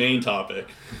get to the main topic.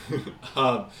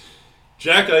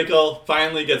 Jack Eichel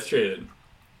finally gets traded.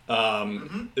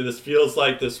 This feels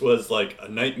like this was like a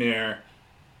nightmare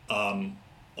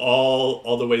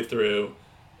all the way through.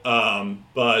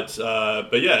 But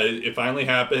yeah, it finally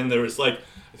happened.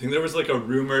 I think there was like a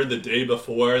rumor the day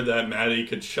before that Matty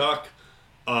Tkachuk,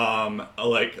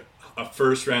 like a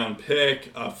first round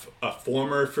pick, a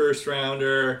former first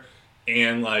rounder,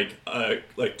 and like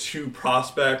 2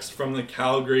 prospects from the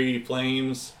Calgary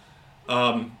Flames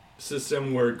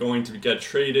system were going to get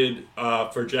traded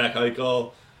for Jack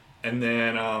Eichel, and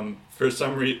then for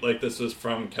some reason, like this was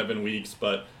from Kevin Weeks,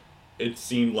 but it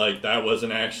seemed like that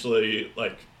wasn't actually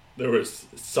like. There was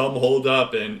some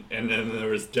holdup, and then there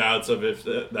was doubts of if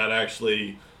that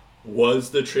actually was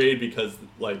the trade, because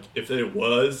like if it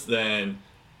was, then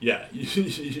yeah,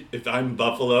 if I'm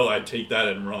Buffalo, I'd take that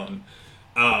and run.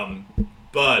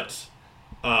 But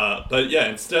yeah,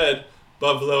 instead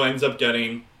Buffalo ends up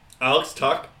getting Alex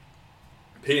Tuch,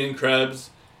 Peyton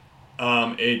Krebs,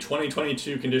 a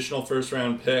 2022 conditional first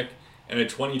round pick, and a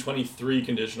 2023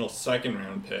 conditional second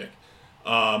round pick.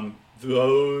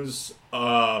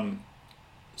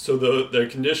 Their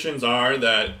conditions are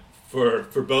that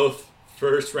for both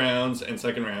first rounds and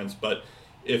second rounds, but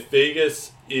if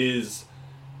Vegas is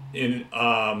in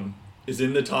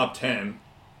the top 10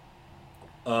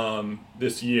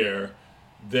 this year,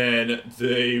 then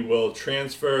they will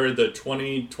transfer the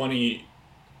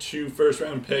 2022 first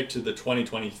round pick to the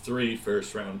 2023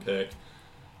 first round pick,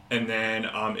 and then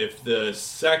if the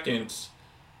second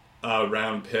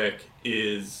round pick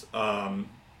is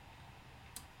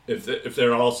if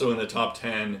they're also in the top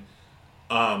 10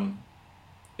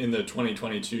 in the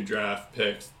 2022 draft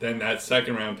picks, then that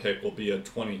second round pick will be a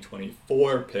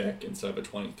 2024 pick instead of a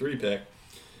 23 pick.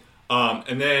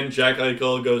 And then Jack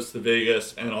Eichel goes to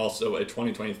Vegas, and also a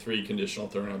 2023 conditional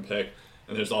third round pick.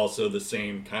 And there's also the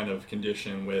same kind of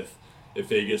condition with if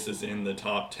Vegas is in the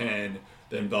top 10,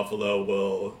 then Buffalo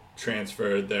will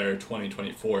transfer their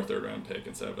 2024 third round pick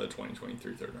instead of a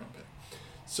 2023 third round pick.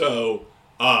 So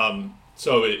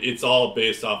it's all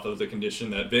based off of the condition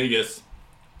that Vegas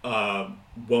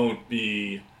won't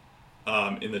be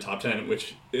in the top 10,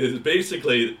 which is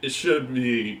basically, it should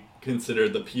be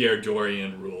considered the Pierre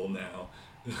Dorian rule now,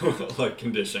 like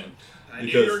condition. I knew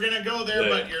you were going to go there,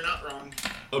 but you're not wrong.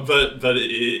 But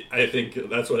I think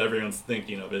that's what everyone's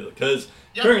thinking of it, because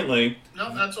currently...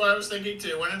 No, that's what I was thinking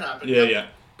too when it happened. Yeah.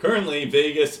 Currently,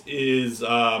 Vegas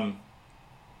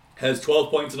has 12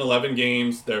 points in 11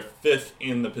 games. They're 5th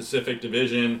in the Pacific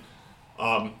Division.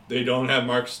 They don't have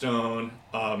Mark Stone.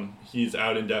 He's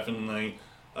out indefinitely.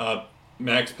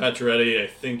 Max Pacioretty, I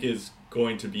think, is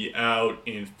going to be out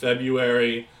in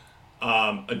February,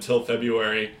 until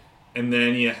February. And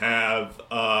then you have...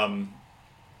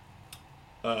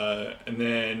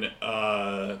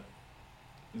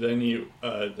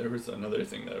 there was another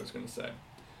thing that I was going to say.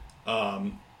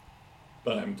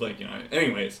 But I'm blanking on it.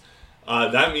 Anyways,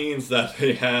 that means that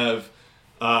they have...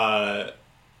 let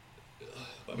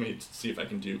me see if I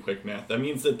can do quick math. That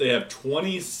means that they have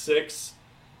 $26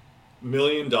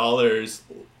 million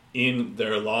in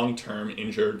their long-term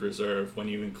injured reserve when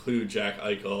you include Jack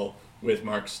Eichel with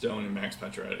Mark Stone and Max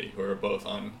Pacioretty, who are both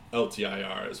on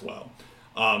LTIR as well.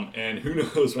 And who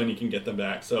knows when you can get them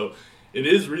back. So it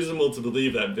is reasonable to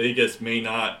believe that Vegas may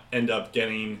not end up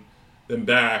getting them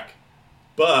back.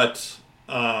 But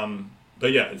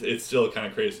yeah, it's still kind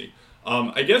of crazy.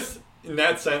 I guess in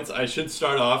that sense, I should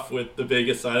start off with the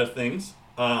Vegas side of things.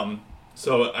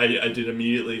 So I did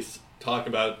immediately talk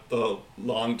about the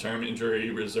long-term injury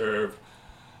reserve.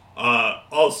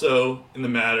 Also, in the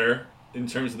matter, in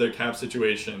terms of their cap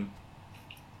situation,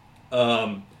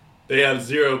 they have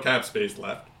 0 cap space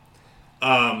left.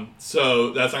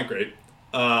 So that's not great.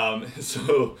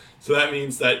 So that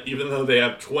means that even though they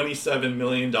have $27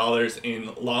 million in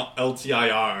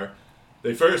LTIR,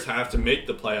 they first have to make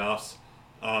the playoffs.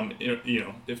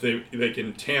 If they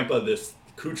can Tampa this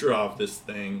Kucherov this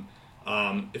thing,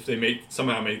 if they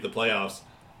somehow make the playoffs,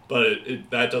 but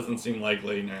that doesn't seem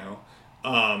likely now.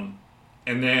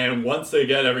 And then once they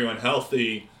get everyone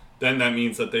healthy, then that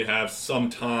means that they have some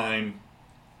time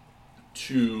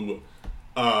to,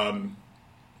 that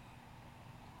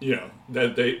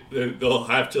they'll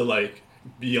have to like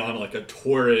be on like a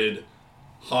torrid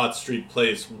hot streak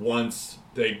place once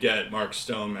they get Mark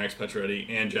Stone, Max Pacioretty,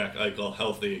 and Jack Eichel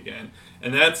healthy again,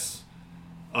 and that's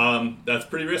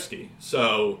pretty risky.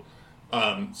 So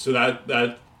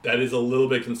that is a little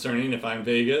bit concerning if I'm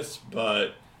Vegas,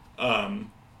 but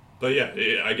yeah,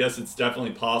 I guess it's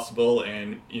definitely possible,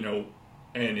 and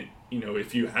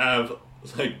if you have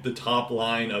like the top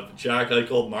line of Jack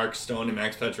Eichel, Mark Stone, and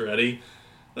Max Pacioretty,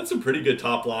 that's a pretty good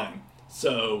top line.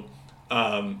 So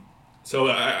I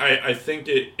think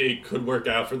it could work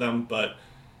out for them, but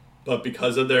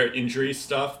because of their injury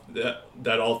stuff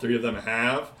that all three of them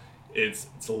have, it's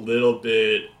a little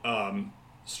bit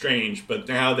strange. But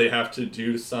now they have to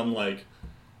do some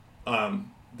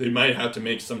they might have to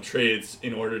make some trades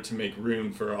in order to make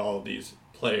room for all of these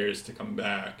players to come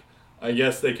back. I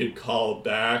guess they could call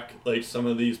back like some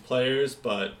of these players,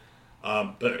 but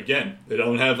again, they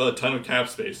don't have a ton of cap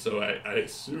space, so I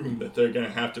assume that they're going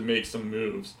to have to make some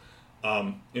moves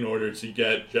in order to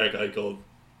get Jack Eichel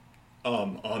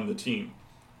on the team.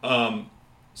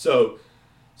 So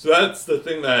that's the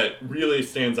thing that really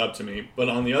stands up to me. But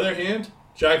on the other hand,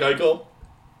 Jack Eichel,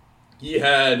 he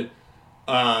had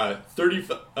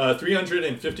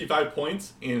 355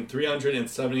 points in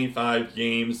 375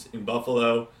 games in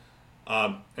Buffalo,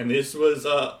 and this was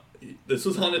on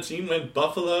a team when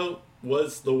Buffalo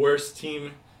was the worst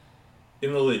team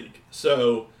in the league.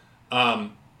 So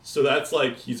that's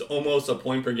like he's almost a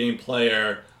point per game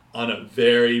player on a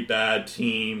very bad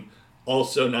team.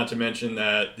 Also, not to mention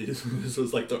that this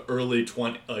was like the early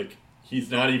 20, like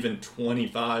he's not even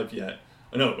 25 yet.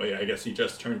 Oh, no, wait, I guess he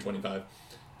just turned 25.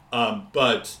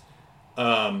 But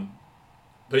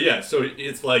yeah, so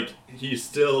it's like he's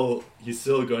still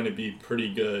going to be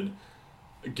pretty good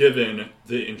given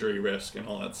the injury risk and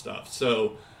all that stuff.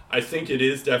 So I think it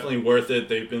is definitely worth it.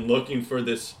 They've been looking for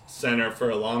this center for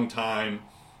a long time,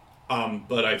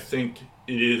 but I think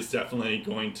it is definitely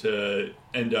going to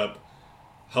end up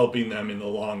helping them in the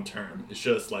long term. It's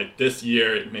just like this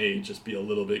year it may just be a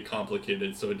little bit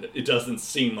complicated, so it doesn't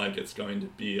seem like it's going to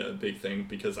be a big thing,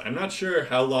 because I'm not sure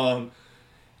how long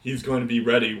he's going to be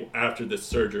ready after this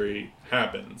surgery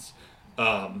happens.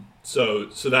 So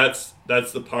that's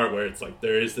the part where it's like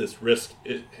there is this risk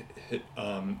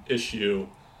issue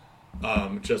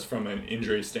just from an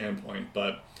injury standpoint.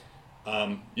 But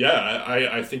yeah,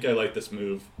 I think I like this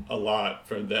move a lot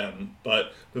for them.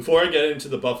 But before I get into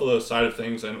the Buffalo side of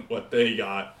things and what they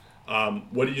got,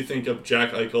 what do you think of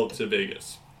Jack Eichel to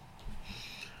Vegas?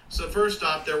 So first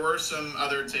off, there were some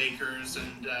other takers,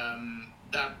 and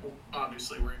that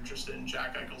obviously were interested in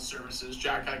Jack Eichel's services.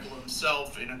 Jack Eichel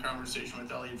himself, in a conversation with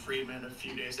Elliot Friedman a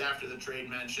few days after the trade,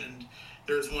 mentioned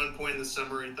there was one point in the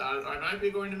summer he thought, I might be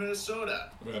going to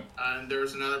Minnesota. Okay. And there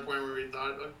was another point where he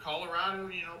thought,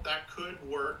 Colorado, that could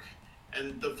work.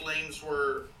 And the Flames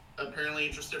were apparently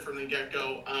interested from the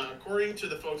get-go. According to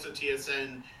the folks at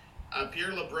TSN,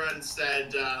 Pierre LeBrun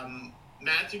said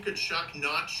Matthew Tkachuk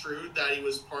not shrewd that he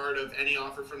was part of any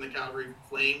offer from the Calgary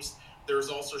Flames. There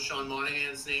was also Sean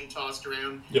Monahan's name tossed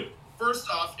around. Yep. First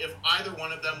off, if either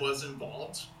one of them was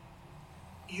involved,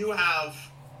 you have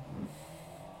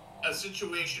a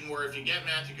situation where if you get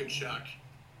Matthew Tkachuk,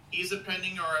 he's a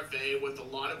pending RFA with a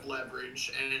lot of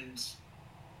leverage, and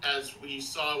as we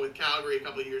saw with Calgary a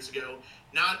couple of years ago,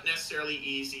 not necessarily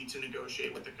easy to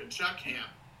negotiate with the Tkachuk camp.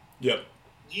 Yep.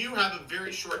 You have a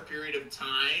very short period of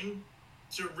time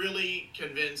to really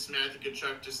convince Matthew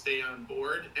Tkachuk to stay on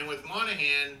board, and with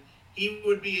Monahan, he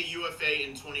would be a UFA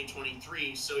in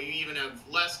 2023, so you even have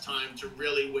less time to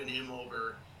really win him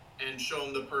over and show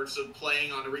him the perks of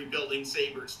playing on a rebuilding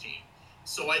Sabres team.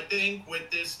 So I think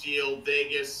with this deal,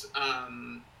 Vegas had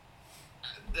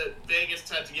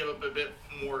to give up a bit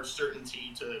more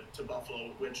certainty to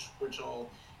Buffalo, which I'll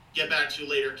get back to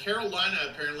later. Carolina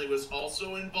apparently was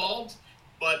also involved,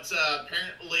 but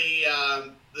apparently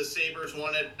the Sabres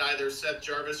wanted either Seth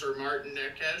Jarvis or Martin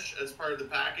Necas as part of the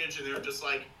package, and they were just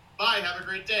like, bye, have a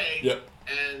great day. Yep.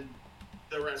 And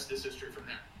the rest is history from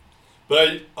there.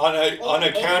 But on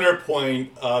a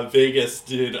counterpoint, Vegas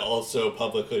did also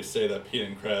publicly say that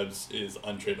Pete Krebs is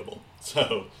untradeable.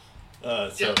 So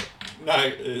yeah.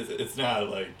 It's not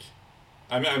like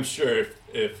I'm sure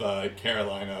if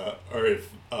Carolina or if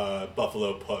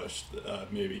Buffalo pushed,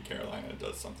 maybe Carolina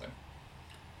does something.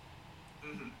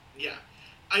 Mm-hmm. Yeah,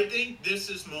 I think this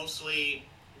is mostly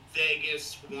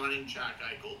Vegas wanting Jack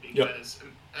Eichel because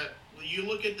you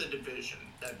look at the division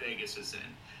that Vegas is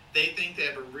in. they think they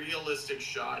have a realistic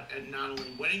shot at not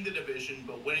only winning the division,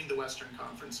 but winning the Western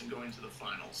Conference and going to the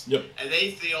finals. Yep. And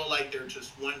they feel like they're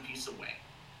just one piece away.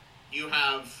 You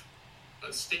have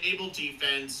a stable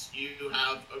defense. You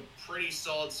have a pretty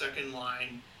solid second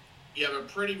line. You have a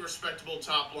pretty respectable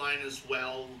top line as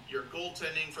well. Your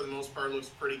goaltending, for the most part, looks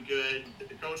pretty good.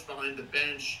 The coach behind the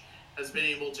bench has been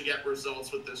able to get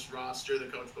results with this roster. The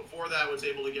coach before that was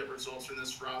able to get results from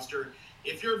this roster.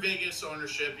 If you're Vegas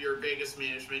ownership, you're Vegas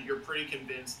management, you're pretty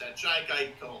convinced that Jack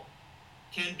Eichel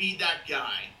can be that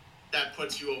guy that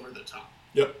puts you over the top.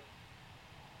 Yep.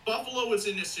 Buffalo was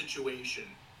in a situation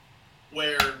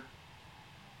where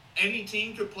any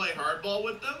team could play hardball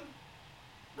with them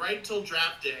right till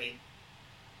draft day,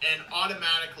 and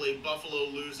automatically Buffalo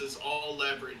loses all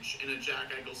leverage in a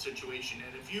Jack Eichel situation.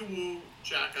 And if you woo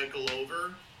Jack Eichel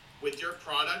over with your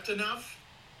product enough,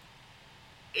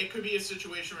 it could be a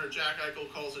situation where Jack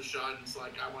Eichel calls a shot and is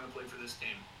like, I want to play for this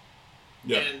team.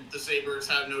 Yeah. And the Sabres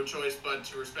have no choice but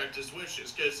to respect his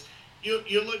wishes. Because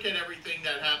you look at everything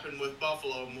that happened with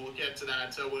Buffalo, and we'll get to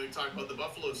that when we talk about the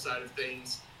Buffalo side of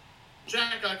things.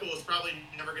 Jack Eichel is probably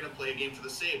never going to play a game for the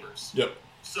Sabres. Yep.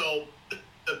 So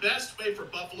the best way for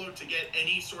Buffalo to get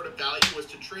any sort of value was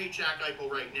to trade Jack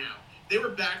Eichel right now. They were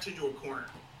backed into a corner.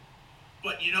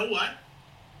 But you know what?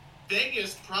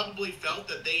 Vegas probably felt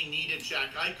that they needed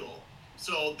Jack Eichel.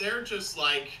 So they're just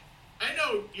like, I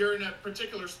know you're in a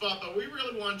particular spot, but we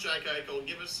really want Jack Eichel.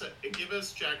 Give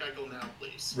us Jack Eichel now,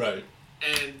 please. Right.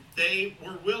 And they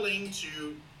were willing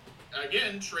to,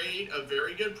 again, trade a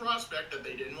very good prospect that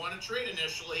they didn't want to trade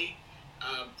initially,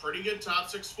 pretty good top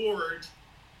six forward,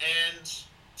 and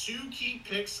 2 key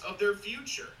picks of their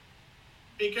future.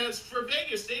 Because for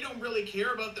Vegas, they don't really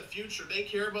care about the future. They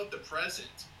care about the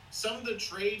present. Some of the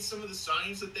trades, some of the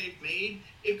signings that they've made,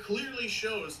 it clearly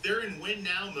shows they're in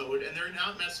win-now mode, and they're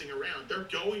not messing around. They're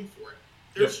going for it.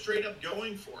 They're straight up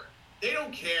going for it. They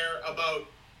don't care about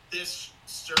this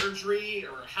surgery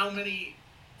or how many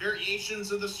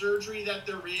variations of the surgery that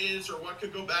there is, or what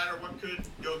could go bad or what could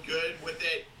go good with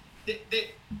it.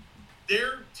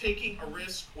 They're taking a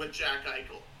risk with Jack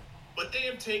Eichel. But they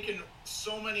have taken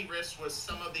so many risks with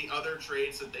some of the other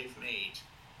trades that they've made.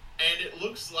 And it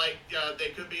looks like they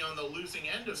could be on the losing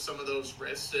end of some of those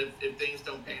risks if things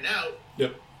don't pan out.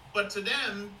 Yep. But to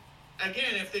them,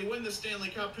 again, if they win the Stanley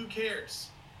Cup, who cares?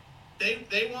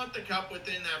 They want the cup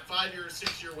within that 5-year,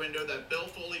 6-year window that Bill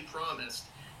Foley promised.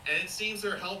 And it seems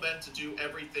they're hell-bent to do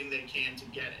everything they can to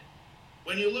get it.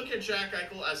 When you look at Jack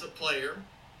Eichel as a player,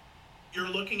 you're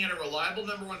looking at a reliable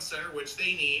number one center, which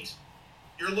they need.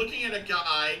 You're looking at a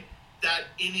guy that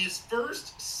in his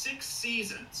first 6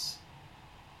 seasons,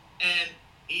 and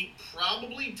he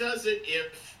probably does it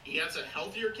if he has a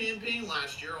healthier campaign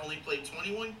last year, only played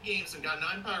 21 games and got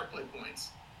 9 power play points.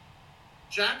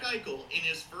 Jack Eichel, in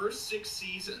his first 6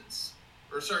 seasons,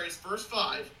 his first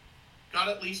 5, got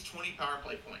at least 20 power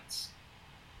play points.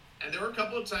 And there were a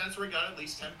couple of times where he got at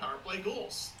least 10 power play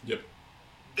goals. Yep.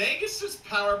 Vegas's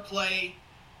power play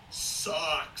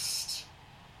sucks.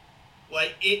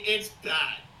 Like, it's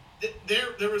bad.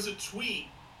 There was a tweet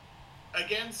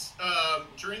against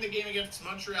during the game against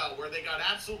Montreal where they got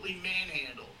absolutely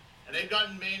manhandled. And they've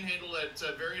gotten manhandled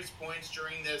at various points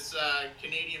during this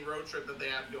Canadian road trip that they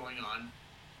have going on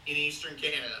in Eastern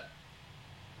Canada.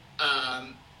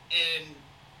 And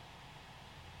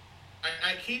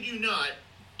I kid you not,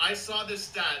 I saw this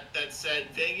stat that said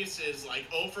Vegas is like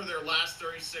 0 for their last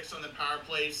 36 on the power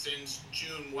play since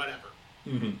June whatever.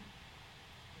 Mm-hmm.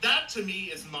 That to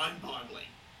me is mind-boggling.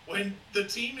 When the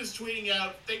team is tweeting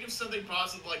out, think of something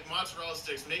positive like mozzarella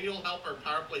sticks, maybe it'll help our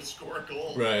power play score a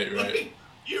goal. Right. Like,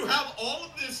 you have all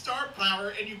of this star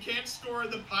power and you can't score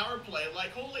the power play.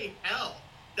 Like, holy hell,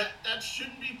 that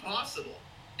shouldn't be possible.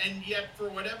 And yet, for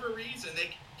whatever reason,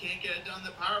 they can't get it done in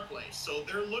the power play. So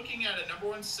they're looking at a number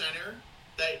one center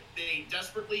that they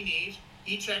desperately need.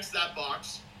 He checks that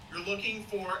box. You're looking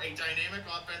for a dynamic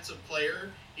offensive player.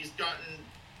 He's gotten,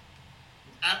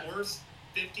 at worst,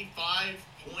 55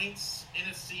 points in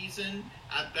a season.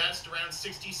 At best, around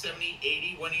 60, 70,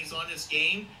 80 when he's on his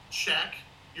game. Check.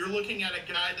 You're looking at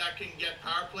a guy that can get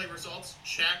power play results.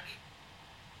 Check.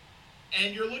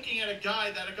 And you're looking at a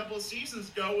guy that a couple of seasons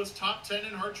ago was top 10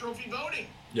 in Hart Trophy voting.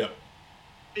 Yep.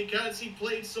 Because he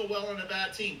played so well on a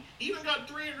bad team. He even got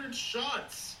 300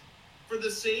 shots for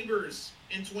the Sabres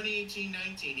in 2018-19.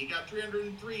 He got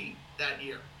 303 that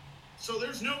year. So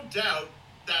there's no doubt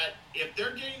that if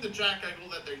they're getting the Jack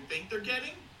Eichel that they think they're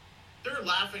getting, they're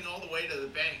laughing all the way to the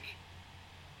bank.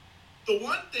 The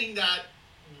one thing that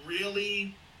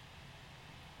really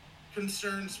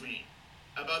concerns me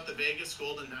about the Vegas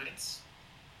Golden Knights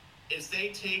is they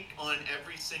take on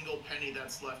every single penny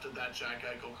that's left of that Jack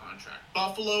Eichel contract.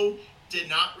 Buffalo did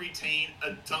not retain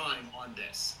a dime on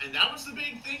this, and that was the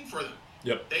big thing for them.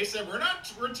 Yep. They said, we're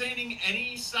not retaining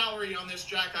any salary on this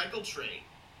Jack Eichel trade.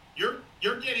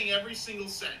 You're getting every single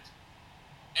cent.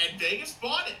 And Vegas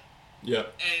bought it.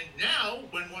 Yep. And now,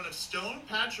 when one of Stone,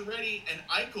 Pacioretty, and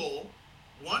Eichel,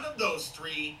 one of those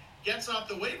three, gets off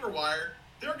the waiver wire,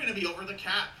 they're going to be over the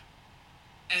cap.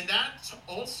 And that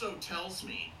also tells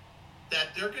me that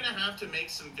they're going to have to make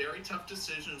some very tough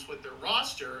decisions with their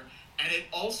roster, and it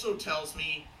also tells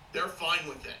me they're fine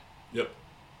with it. Yep.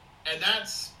 And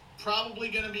that's probably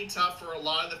going to be tough for a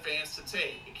lot of the fans to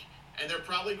take. And they're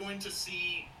probably going to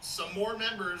see some more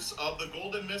members of the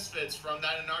Golden Misfits from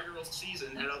that inaugural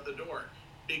season head out the door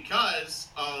because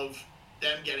of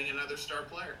them getting another star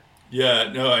player.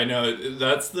 Yeah, no, I know.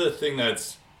 That's the thing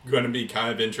that's going to be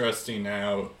kind of interesting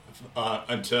now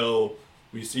until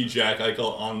we see Jack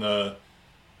Eichel on the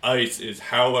ice is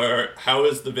how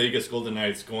is the Vegas Golden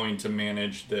Knights going to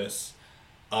manage this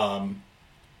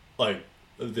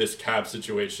this cap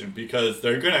situation, because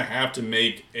they're going to have to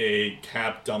make a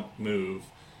cap dump move,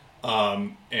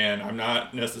 and I'm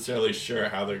not necessarily sure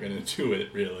how they're going to do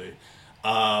it, really.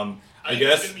 I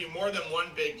guess it's going to be more than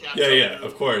one big cap dump move,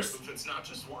 of course. If it's not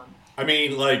just one. I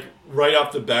mean, like, right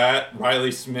off the bat,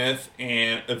 Riley Smith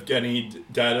and Evgeny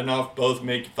Dadonov both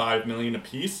make $5 million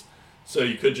apiece, so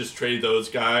you could just trade those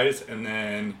guys and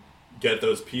then get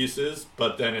those pieces,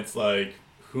 but then it's like,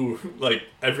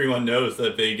 everyone knows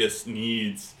that Vegas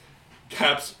needs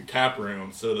cap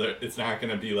room, so it's not going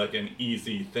to be like an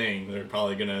easy thing. They're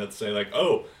probably going to say like,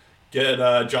 oh, get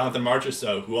Jonathan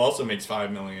Marchessault, who also makes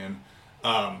 $5 million,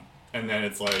 and then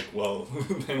it's like, well,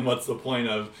 then what's the point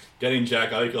of getting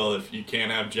Jack Eichel if you can't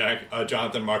have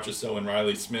Jonathan Marchessault and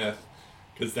Riley Smith,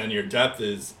 because then your depth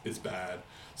is bad.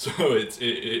 So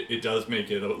it does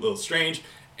make it a little strange,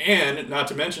 and not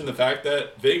to mention the fact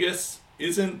that Vegas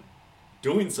isn't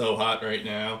doing so hot right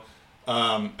now.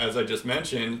 As I just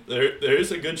mentioned, there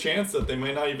is a good chance that they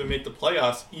might not even make the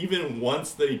playoffs, even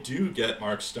once they do get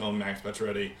Mark Stone, Max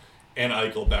Pacioretty, and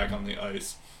Eichel back on the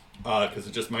ice, because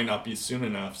it just might not be soon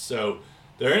enough. So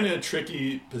they're in a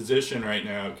tricky position right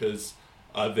now, because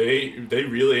they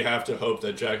really have to hope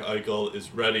that Jack Eichel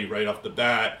is ready right off the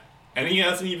bat, and he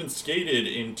hasn't even skated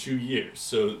in 2 years.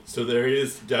 So there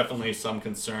is definitely some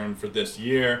concern for this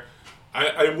year.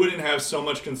 I wouldn't have so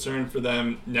much concern for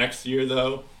them next year,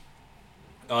 though,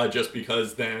 just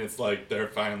because then it's like they're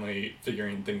finally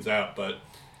figuring things out. But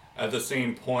at the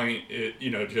same point,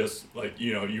 you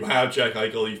have Jack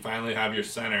Eichel, you finally have your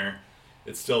center.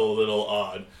 It's still a little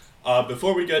odd.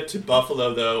 Before we get to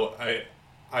Buffalo, though,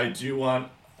 I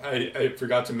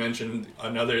forgot to mention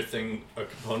another thing, a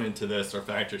component to this, or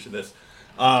factor to this.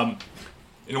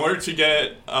 In order to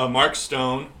get Mark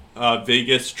Stone,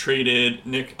 Vegas traded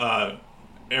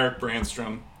Eric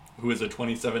Brandstrom, who is a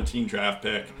 2017 draft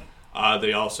pick.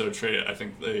 They also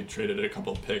traded a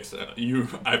couple of picks.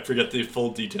 I forget the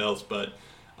full details, but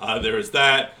there was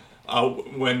that.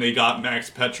 When they got Max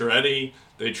Pacioretty,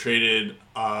 they traded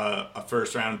a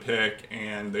first-round pick,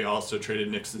 and they also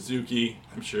traded Nick Suzuki.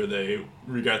 I'm sure they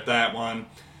regret that one.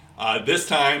 This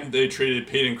time, they traded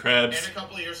Peyton Krebs. And a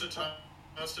couple of years of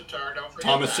Thomas Tatar, don't forget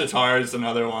Thomas that. Tatar is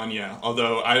another one, yeah.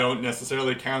 Although I don't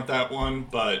necessarily count that one,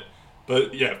 but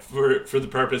yeah, for the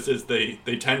purposes, they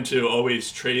tend to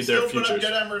always trade their futures. Still put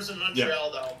up good Emers in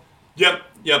Montreal, though.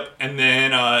 Yep. And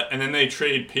then they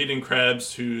trade Peyton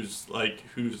Krebs, who's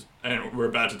and we're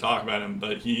about to talk about him,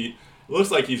 but he looks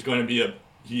like he's going to be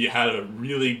he had a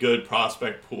really good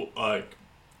prospect pool,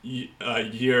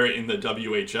 year in the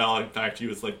WHL. In fact, he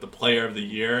was like the player of the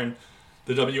year in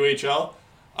the WHL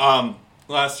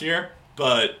last year.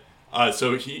 But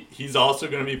so he's also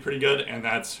going to be pretty good, and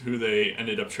that's who they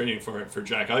ended up trading for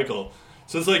Jack Eichel.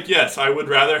 So it's like, yes, I would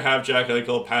rather have Jack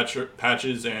Eichel,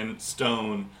 Patches, and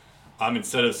Stone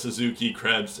instead of Suzuki,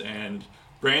 Krebs, and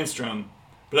Brandstrom.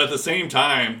 But at the same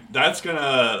time, that's going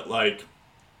to,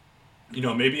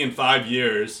 maybe in 5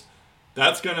 years,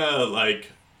 that's going to,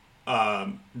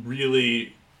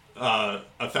 really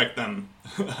affect them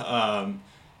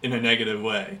in a negative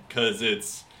way. Because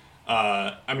it's,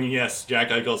 yes, Jack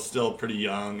Eichel's still pretty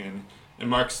young, and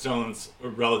Mark Stone's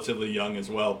relatively young as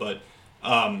well. But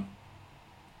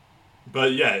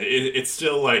yeah, it's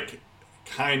still,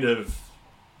 kind of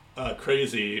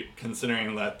crazy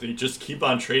considering that they just keep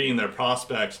on trading their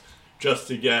prospects just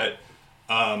to get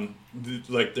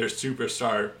their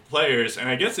superstar players, and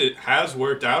I guess it has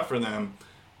worked out for them,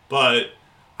 but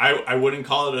I wouldn't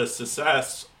call it a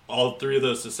success, all three of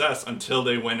those success, until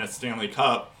they win a Stanley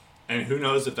Cup, and who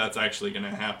knows if that's actually going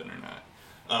to happen or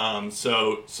I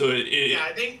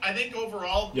think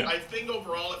overall, Yeah. if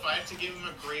I had to give him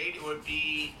a grade, it would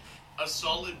be a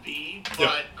solid B. But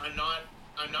Yeah.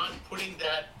 I'm not putting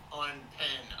that on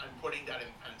pen. I'm putting that in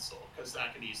pencil because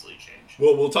that could easily change.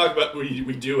 Well, we'll talk about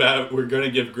we're going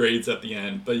to give grades at the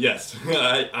end, but yes,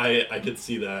 I could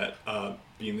see that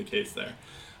being the case there.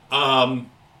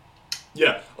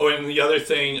 Yeah. Oh, and the other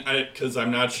thing, because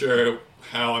I'm not sure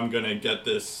how I'm going to get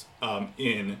this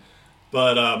in,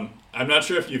 but I'm not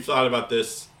sure if you've thought about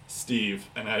this, Steve,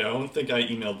 and I don't think I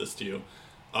emailed this to you.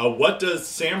 What does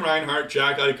Sam Reinhart,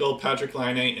 Jack Eichel, Patrick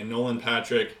Laine, and Nolan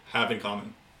Patrick have in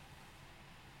common?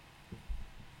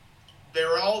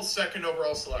 They're all second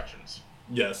overall selections.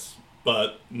 Yes,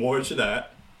 but more to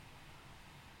that.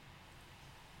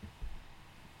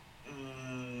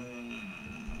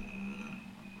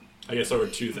 I guess there were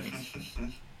two things.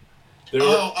 Okay.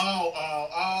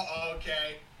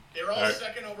 They're all right.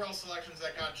 second overall selections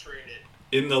that got traded.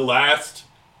 In the last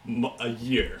a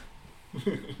year.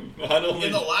 Not only,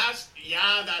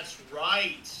 yeah, that's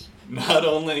right. Not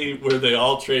only were they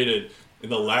all traded in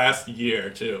the last year,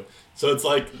 too. So it's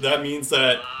like, that means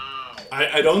that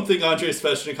I don't think Andrei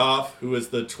Svechnikov, who was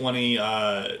the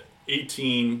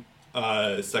 2018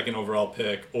 second overall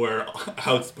pick, or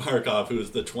Alex Barkov, who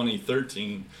was the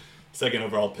 2013 second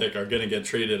overall pick, are going to get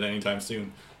traded anytime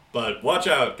soon. But watch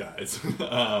out, guys.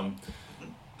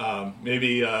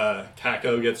 Maybe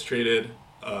Kakko gets traded,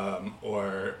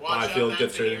 or Byfield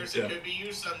gets traded. It could be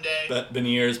you someday.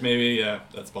 Beniers, maybe. Yeah,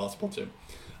 that's possible too.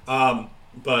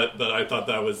 But I thought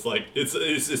that was like it's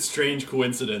a strange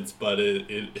coincidence, but it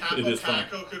is fun.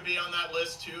 Kakko could be on that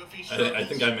list too if he struggles. I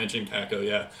think I mentioned Kakko.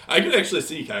 Yeah, I could actually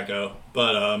see Kakko,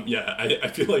 but I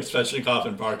feel like Svechnikov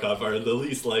and Barkov are the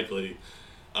least likely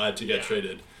to get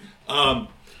traded.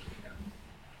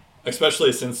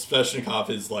 Especially since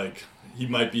Svechnikov is like he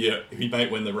might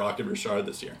win the Rocket Richard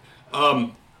this year.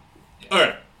 All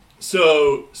right,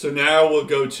 so now we'll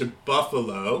go to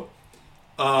Buffalo,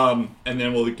 and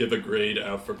then we'll give a grade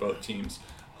out for both teams.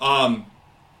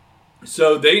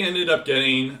 So they ended up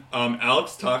getting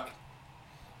Alex Tuck,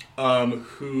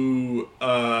 who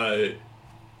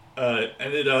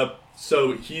ended up.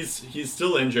 So he's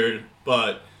still injured,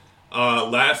 but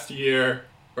last year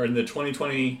or in the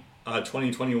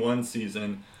 2020-2021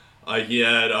 season, he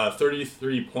had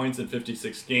 33 points in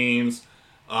 56 games.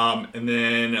 And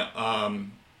then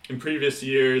in previous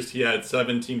years, he had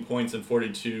 17 points in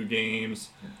 42 games.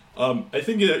 I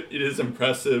think it is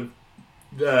impressive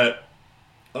that,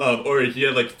 or he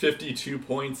had like 52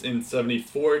 points in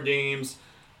 74 games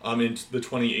in the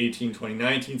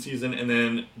 2018-2019 season. And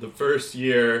then the first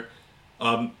year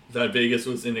that Vegas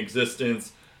was in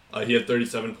existence, he had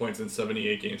 37 points in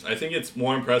 78 games. I think it's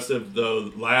more impressive,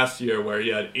 though, last year where he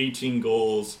had 18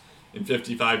 goals in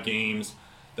 55 games.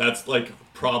 That's like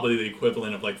probably the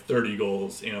equivalent of like 30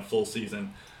 goals in a full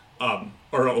season,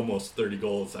 or almost 30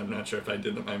 goals. I'm not sure if I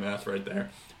did my math right there,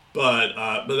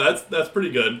 but that's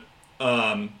pretty good.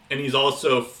 And he's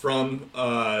also from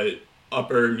upper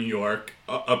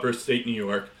state New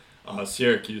York,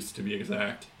 Syracuse to be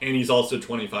exact. And he's also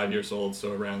 25 years old,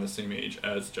 so around the same age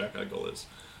as Jack Eichel is.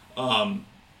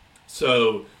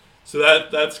 So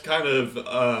that's kind of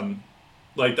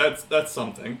like that's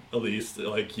something, at least.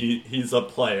 Like he's a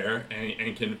player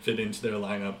and can fit into their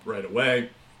lineup right away.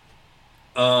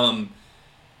 And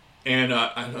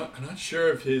I'm not sure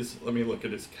if let me look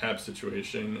at his cap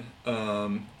situation.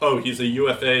 He's a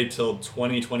UFA till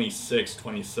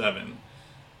 2026-27.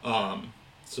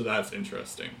 So that's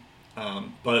interesting.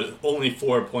 But only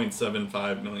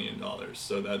 $4.75 million,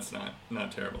 so that's not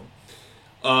terrible.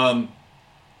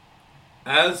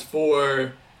 As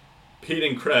for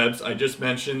Peyton Krebs, I just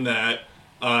mentioned that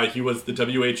he was the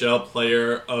WHL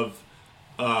Player of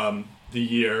the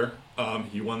Year.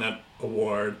 He won that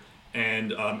award,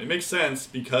 and it makes sense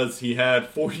because he had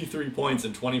 43 points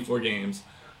in 24 games,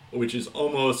 which is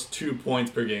almost 2 points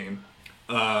per game,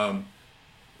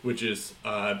 which is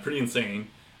pretty insane.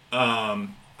 I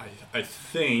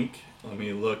think, let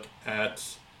me look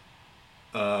at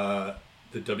the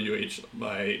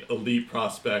my Elite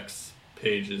Prospects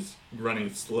page is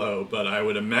running slow, but I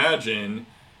would imagine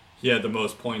he had the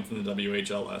most points in the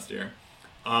WHL last year.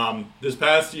 This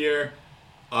past year,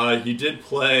 he did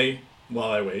play,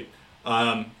 while I wait,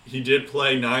 he did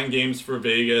play 9 games for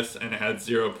Vegas and had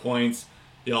 0 points.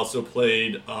 He also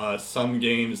played some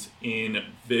games in,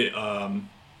 he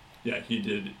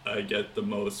did get the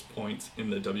most points in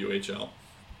the WHL.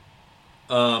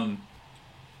 Hold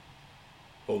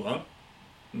on.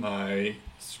 My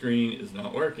screen is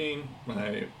not working.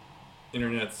 My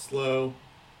internet's slow.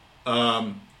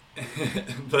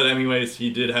 But anyways, he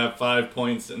did have 5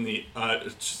 points in the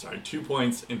 2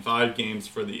 points in 5 games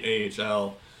for the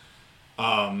AHL.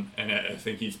 And I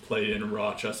think he's played in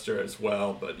Rochester as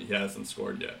well, but he hasn't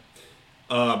scored yet.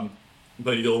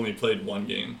 But he only played 1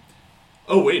 game.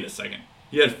 Oh, wait a second.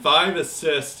 He had 5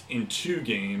 assists in 2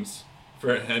 games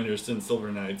for Henderson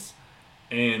Silver Knights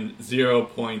and 0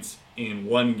 points in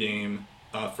 1 game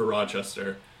for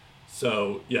Rochester.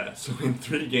 So, yeah, so in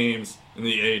 3 games in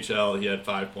the AHL, he had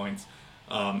 5 points,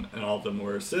 and all of them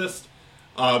were assists.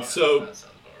 That sounds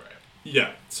about right.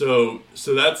 Yeah, so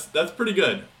that's pretty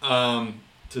good,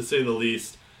 to say the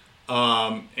least.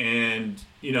 And,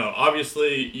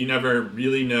 obviously you never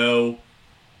really know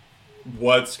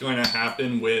what's going to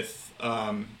happen with,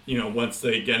 once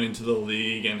they get into the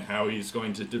league and how he's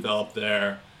going to develop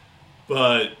there.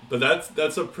 But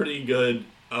that's a pretty good,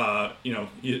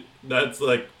 that's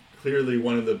like clearly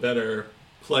one of the better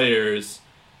players.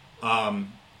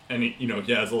 And he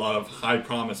has a lot of high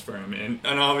promise for him, and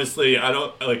obviously I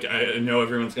know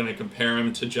everyone's going to compare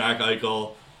him to Jack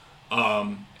Eichel,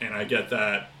 and I get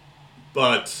that,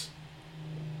 but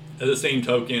at the same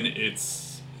token,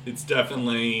 it's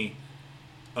definitely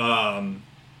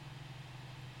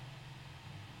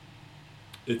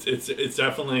it's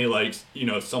definitely like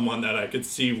someone that I could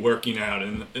see working out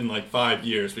in like 5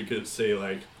 years. We could say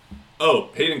like, oh,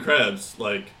 Peyton Krebs,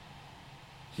 like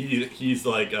he's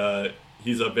like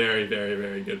he's a very, very,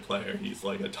 very good player. He's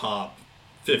like a top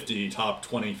 50, top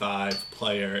 25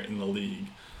 player in the league.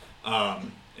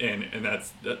 And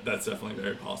that's definitely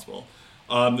very possible.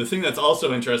 The thing that's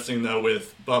also interesting, though,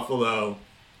 with Buffalo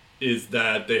is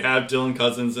that they have Dylan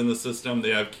Cousins in the system. They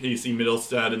have Casey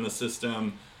Middlestad in the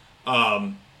system.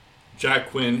 Jack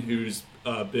Quinn, who's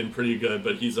been pretty good,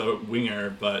 but he's a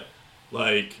winger. But,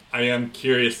 like, I am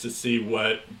curious to see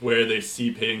where they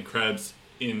see Peyton Krebs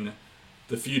in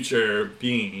the future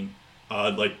being.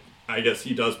 I guess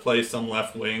he does play some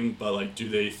left wing, but like, do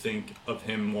they think of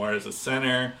him more as a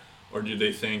center, or do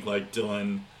they think like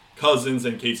Dylan Cousins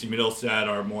and Casey Middlestad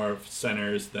are more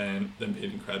centers than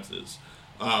Peyton Krebs is?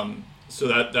 So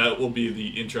that will be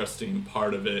the interesting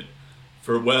part of it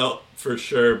for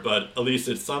sure, but at least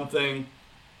it's something.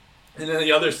 And then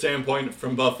the other standpoint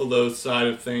from Buffalo's side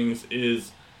of things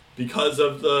is because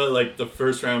of the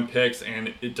first round picks,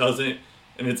 and it doesn't.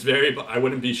 And it's I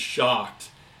wouldn't be shocked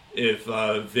if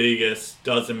Vegas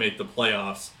doesn't make the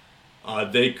playoffs.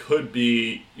 They could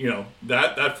be,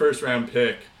 that first round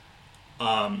pick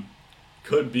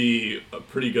could be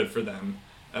pretty good for them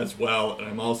as well. And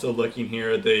I'm also looking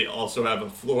here, they also have the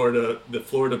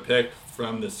Florida pick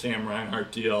from the Sam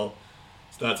Reinhart deal.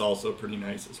 So that's also pretty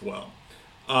nice as well.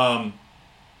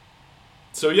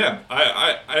 So yeah,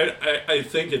 I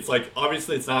think it's like,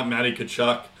 obviously it's not Matty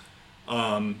Tkachuk,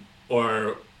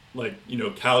 or like,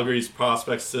 Calgary's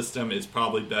prospect system is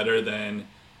probably better than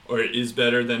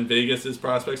Vegas's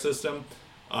prospect system.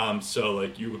 So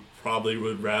like you probably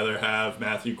would rather have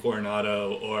Matthew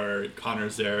Coronado or Connor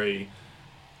Zary.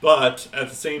 But at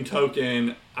the same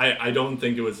token, I don't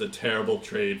think it was a terrible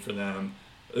trade for them.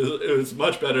 It was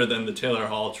much better than the Taylor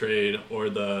Hall trade or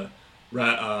the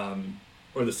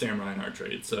Sam Reinhart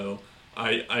trade. So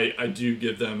I do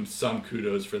give them some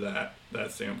kudos for that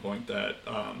standpoint, that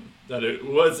it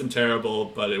wasn't terrible,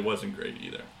 but it wasn't great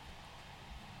either.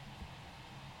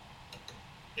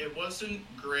 It wasn't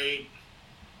great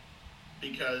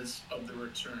because of the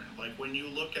return. Like when you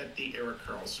look at the Erik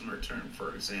Karlsson return,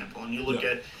 for example, and you look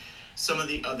at some of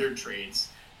the other trades,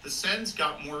 the Sens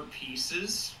got more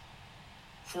pieces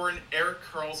for an Erik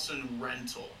Karlsson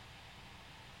rental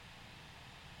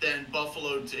than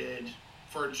Buffalo did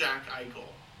for Jack Eichel,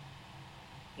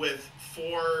 with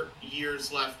 4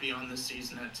 years left beyond the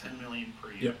season at $10 million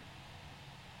per year. Yep.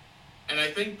 And I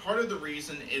think part of the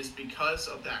reason is because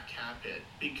of that cap hit,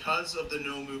 because of the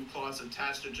no-move clause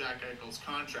attached to Jack Eichel's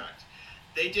contract.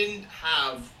 They didn't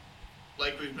have,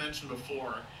 like we've mentioned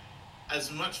before,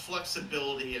 as much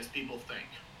flexibility as people think.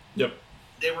 Yep.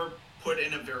 They were put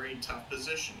in a very tough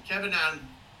position. Kevin Adams,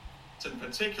 in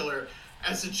particular,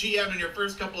 as a GM in your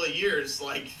first couple of years,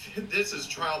 like, this is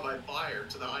trial by fire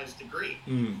to the highest degree.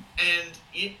 Mm.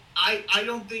 And I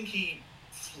don't think he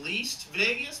fleeced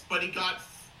Vegas, but he got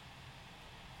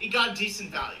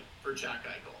decent value for Jack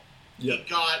Eichel. Yep.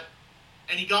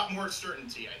 He got more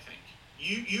certainty, I think.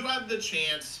 You have the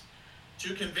chance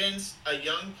to convince a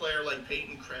young player like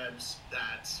Peyton Krebs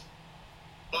that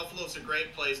Buffalo's a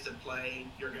great place to play.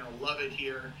 You're going to love it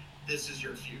here. This is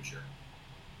your future.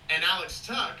 And Alex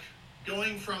Tuch,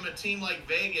 going from a team like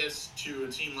Vegas to a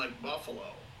team like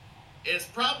Buffalo, is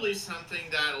probably something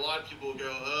that a lot of people will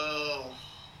go, oh,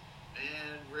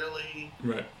 man, really?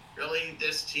 Right. Really,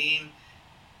 this team?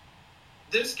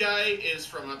 This guy is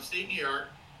from upstate New York,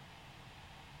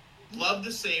 loved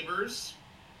the Sabres,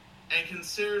 and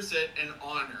considers it an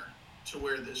honor to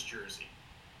wear this jersey,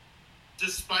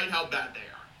 despite how bad they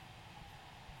are.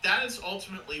 That is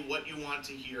ultimately what you want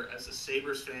to hear as a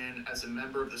Sabres fan, as a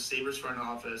member of the Sabres front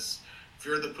office, if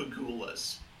you're the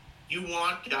Pagulas. You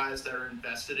want guys that are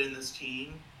invested in this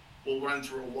team, will run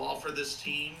through a wall for this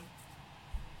team,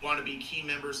 want to be key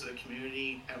members of the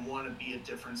community, and want to be a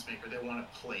difference maker. They want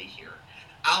to play here.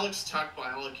 Alex Tuch,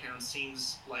 by all accounts,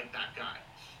 seems like that guy.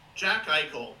 Jack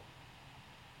Eichel,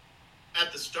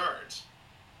 at the start,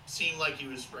 seemed like he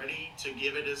was ready to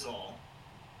give it his all.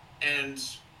 And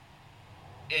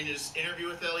in his interview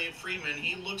with Elliot Friedman,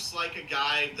 he looks like a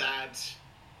guy that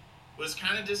was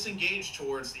kind of disengaged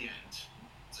towards the end.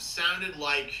 It sounded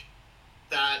like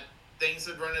that things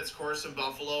had run its course in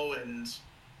Buffalo and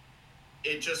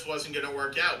it just wasn't going to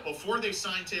work out. Before they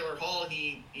signed Taylor Hall,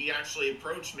 he actually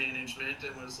approached management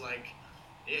and was like,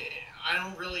 I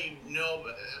don't really know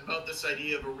about this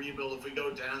idea of a rebuild. If we go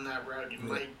down that route,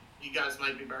 you guys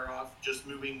might be better off just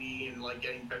moving me and like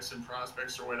getting picks and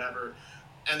prospects or whatever.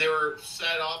 And they were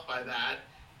set off by that.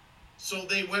 So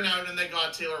they went out and they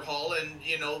got Taylor Hall, and,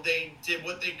 they did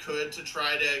what they could to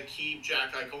try to keep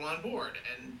Jack Eichel on board.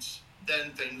 And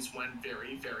then things went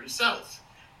very, very south.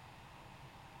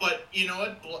 But you know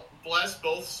what? Bless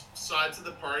both sides of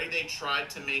the party. They tried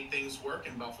to make things work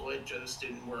in Buffalo. It just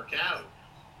didn't work out.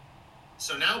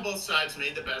 So now both sides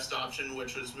made the best option,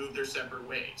 which was move their separate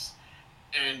ways.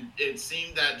 And it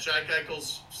seemed that Jack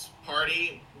Eichel's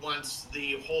party, once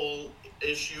the whole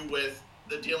issue with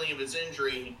the dealing of his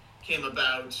injury came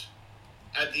about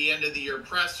at the end of the year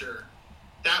presser,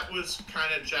 that was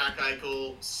kind of Jack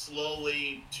Eichel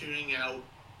slowly tuning out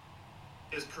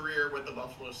his career with the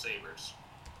Buffalo Sabres.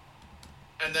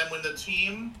 And then when the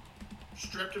team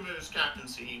stripped him of his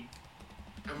captaincy,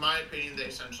 in my opinion, they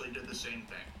essentially did the same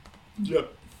thing.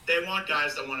 Yep. They want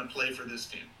guys that want to play for this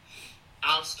team.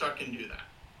 Alex Tuch can do that.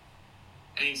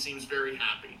 And he seems very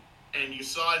happy. And you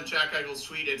saw in Jack Eichel's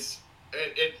tweet, it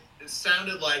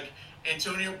sounded like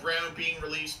Antonio Brown being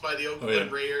released by the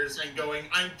Oakland Raiders and going,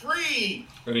 I'm free!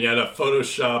 And he had a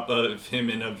Photoshop of him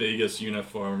in a Vegas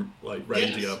uniform, like,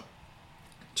 ready to go.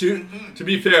 To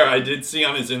be fair, I did see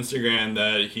on his Instagram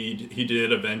that he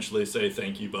did eventually say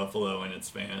thank you, Buffalo, and its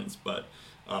fans, but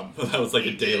that was like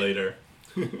a day later.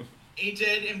 He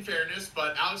did, in fairness,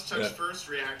 but Alex Tuch's first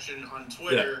reaction on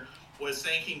Twitter was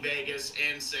thanking Vegas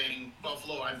and saying,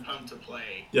 Buffalo, I'm pumped to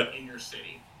play in your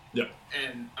city. Yep.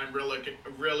 And I'm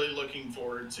really looking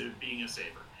forward to being a Sabre.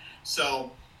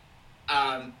 So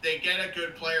they get a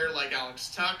good player like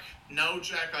Alex Tuch. No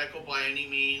Jack Eichel by any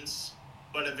means,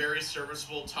 but a very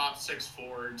serviceable top six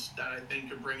forward that I think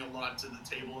could bring a lot to the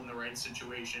table in the right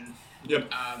situation.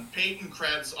 Yep. Peyton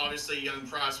Krebs, obviously a young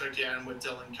prospect, you had him with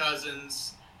Dylan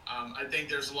Cousins. I think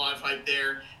there's a lot of hype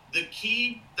there. The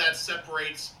key that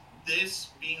separates this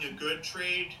being a good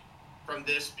trade from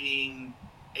this being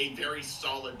a very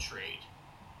solid trade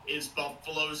is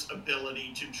Buffalo's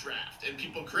ability to draft. And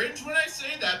people cringe when I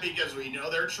say that because we know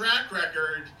their track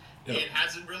record. Yep. It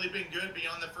hasn't really been good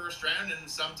beyond the first round, and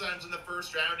sometimes in the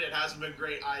first round it hasn't been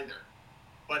great either.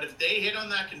 But if they hit on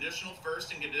that conditional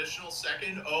first and conditional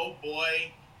second, oh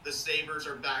boy, the Sabres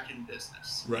are back in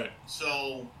business. Right.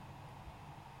 So,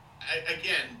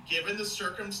 again, given the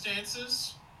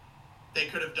circumstances, they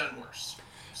could have done worse.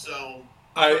 So,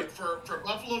 for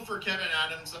Buffalo, for Kevin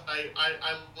Adams, I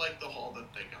like the haul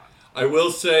that they got. I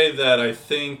will say that I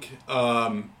think,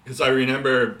 because I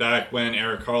remember back when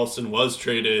Erik Karlsson was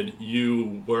traded,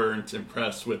 you weren't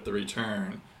impressed with the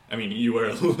return. I mean, you were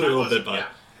a little bit biased.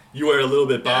 You were a little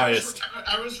bit biased.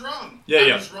 I was wrong.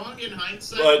 I was wrong in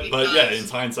hindsight. But yeah, in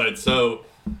hindsight. So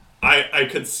I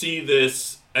could see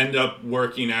this end up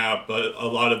working out, but a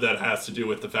lot of that has to do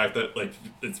with the fact that, like,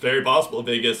 it's very possible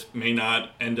Vegas may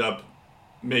not end up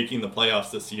making the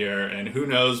playoffs this year, and who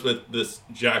knows with this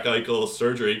Jack Eichel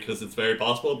surgery, because it's very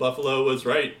possible Buffalo was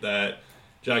right that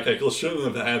Jack Eichel shouldn't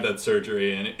have had that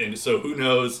surgery, and so who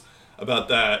knows about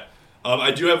that.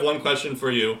 I do have one question for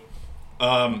you.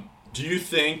 Do you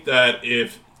think that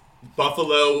if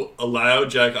Buffalo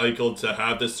allowed Jack Eichel to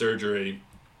have this surgery,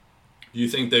 do you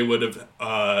think they would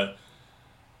have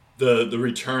the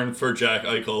return for Jack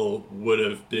Eichel would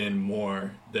have been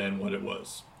more than what it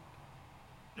was?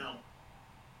 No.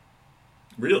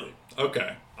 Really?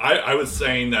 Okay. I was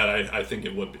saying that I think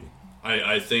it would be.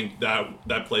 I think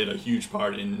that played a huge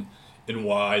part in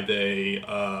why they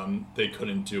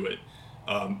couldn't do it,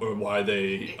 or why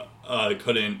they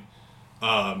couldn't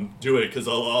do it, because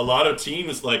a lot of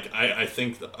teams, like I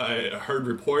think I heard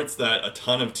reports that a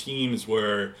ton of teams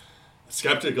were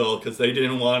skeptical because they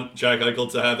didn't want Jack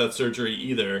Eichel to have that surgery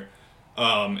either.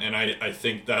 And I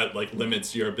think that like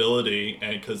limits your ability,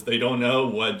 and because they don't know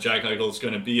what Jack Eichel is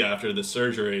going to be after the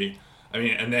surgery. I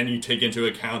mean, and then you take into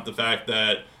account the fact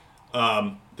that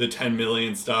the $10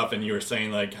 million stuff, and you were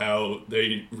saying like how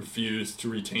they refused to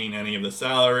retain any of the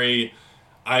salary.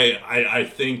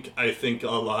 I think a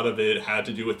lot of it had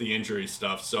to do with the injury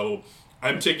stuff. So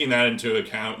I'm taking that into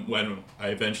account when I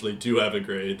eventually do have a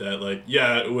grade that like,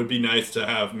 yeah, it would be nice to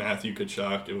have Matthew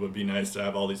Tkachuk. It would be nice to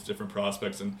have all these different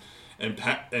prospects and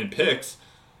picks.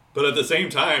 But at the same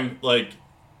time, like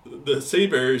the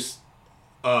Sabres,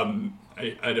 I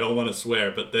don't want to swear,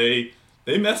 but they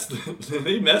messed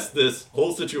this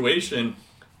whole situation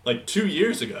like 2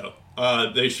 years ago.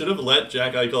 They should have let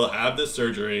Jack Eichel have this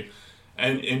surgery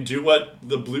and do what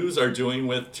the Blues are doing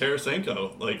with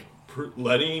Tarasenko, like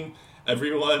letting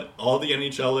everyone, all the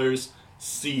NHLers,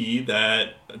 see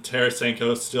that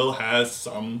Tarasenko still has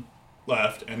some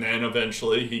left, and then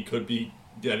eventually he could be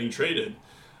getting traded.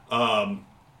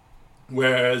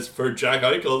 Whereas for Jack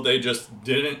Eichel, they just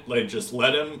didn't, like, just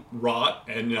let him rot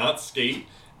and not skate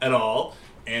at all,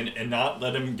 and not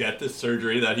let him get the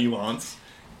surgery that he wants.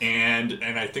 And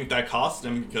I think that cost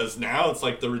him, because now it's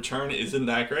like the return isn't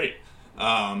that great.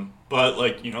 But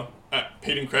like, you know,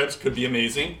 Peyton Krebs could be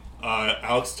amazing.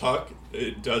 Alex Tuch,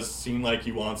 it does seem like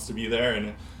he wants to be there,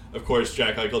 and of course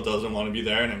Jack Eichel doesn't want to be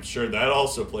there, and I'm sure that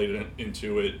also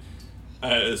into it,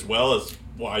 as well as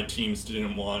why teams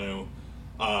didn't want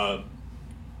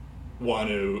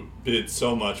to bid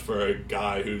so much for a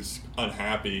guy who's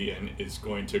unhappy and is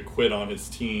going to quit on his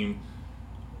team,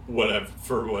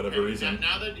 for whatever reason.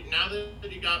 Now that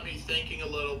you got me thinking a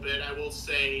little bit, I will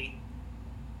say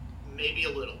maybe a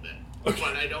little bit, okay.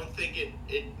 But I don't think it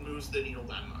moves the needle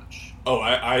that much. Oh,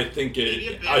 I think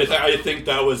it. I think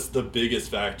that was the biggest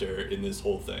factor in this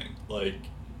whole thing. Like,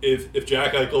 if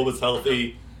Jack Eichel was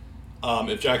healthy,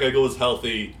 I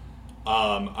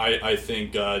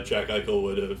think Jack Eichel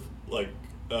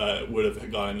would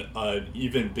have gotten an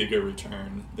even bigger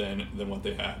return than what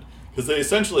they had, because they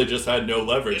essentially just had no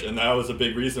leverage, and that was a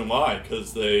big reason why,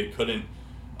 because they couldn't.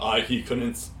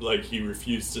 He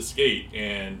refused to skate,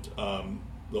 and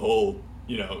the whole,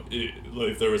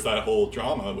 there was that whole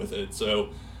drama with it. So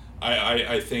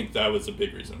I think that was a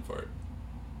big reason for it.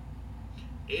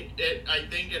 I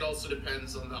think it also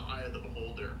depends on the eye of the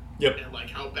beholder. Yep. And like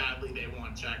how badly they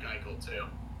want Jack Eichel too.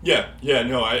 Yeah,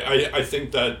 no, I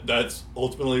think that's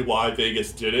ultimately why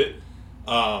Vegas did it.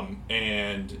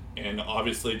 And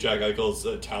obviously Jack Eichel's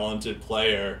a talented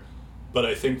player, but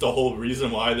I think the whole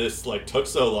reason why this took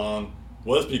so long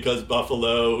was because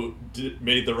Buffalo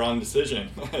made the wrong decision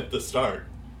at the start.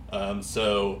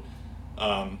 So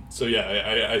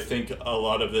yeah, I think a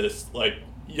lot of this,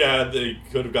 they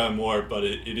could have gotten more, but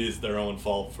it is their own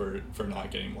fault for not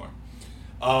getting more.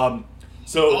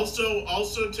 So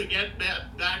also to get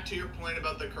back to your point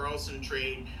about the Karlsson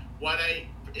trade, what I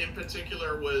in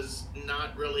particular was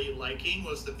not really liking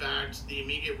was the fact the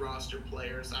immediate roster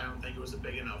players, I don't think it was a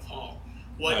big enough haul.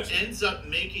 What ends up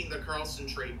making the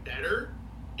Karlsson trade better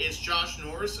is Josh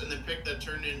Norris and the pick that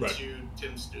turned into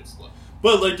Tim Stützle.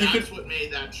 But what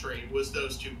made that trade was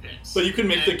those two picks. But you can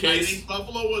make the case. I think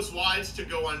Buffalo was wise to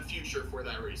go on future for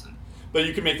that reason. But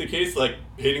you can make the case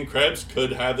Peyton Krebs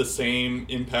could have the same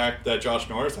impact that Josh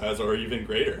Norris has, or even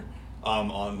greater,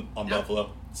 on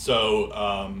Buffalo.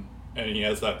 So and he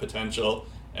has that potential,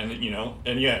 and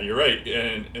yeah, you're right,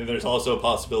 and there's also a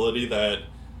possibility that,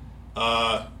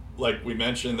 like we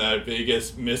mentioned, that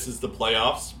Vegas misses the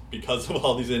playoffs because of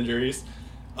all these injuries,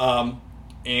 and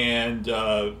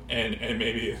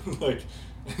maybe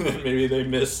maybe they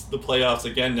miss the playoffs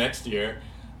again next year.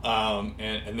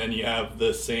 And then you have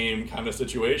the same kind of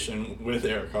situation with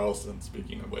Erik Karlsson,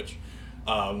 speaking of which,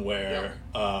 where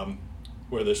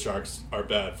the Sharks are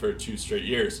bad for 2 straight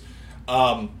years.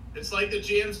 It's like the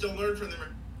GMs don't learn from their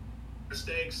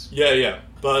mistakes. Yeah.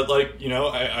 But,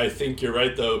 I think you're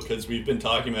right, though, because we've been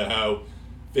talking about how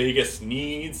Vegas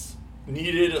needed,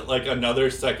 another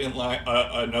second line,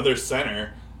 another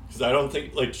center, because I don't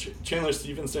think, Chandler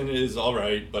Stevenson is all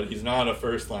right, but he's not a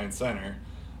first-line center.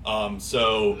 It's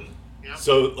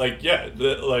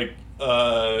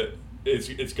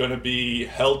going to be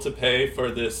hell to pay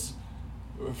for this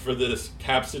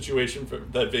cap situation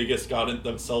that Vegas got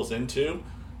themselves into,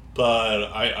 but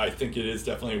I think it is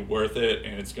definitely worth it,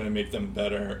 and it's going to make them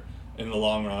better in the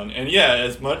long run. And yeah,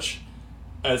 as much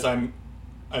as I'm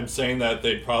saying that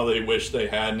they probably wish they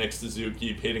had Nick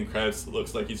Suzuki, Peyton Krebs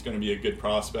looks like he's going to be a good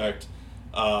prospect,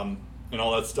 and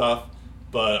all that stuff.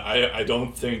 But I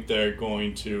don't think they're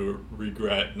going to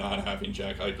regret not having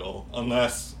Jack Eichel,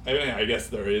 unless, I guess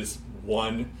there is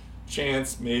one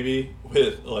chance maybe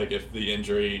with like if the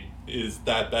injury is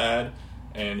that bad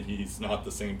and he's not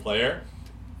the same player,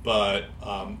 but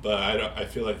I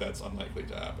feel like that's unlikely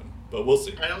to happen. But we'll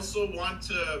see. I also want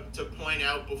to point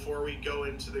out before we go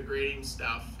into the grading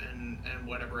stuff and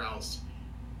whatever else,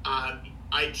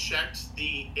 I checked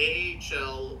the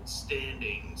AHL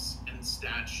standings and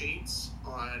stat sheets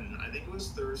on, I think it was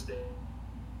Thursday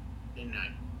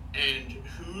night, and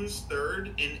who's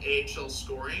third in AHL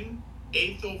scoring?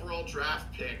 8th overall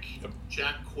draft pick,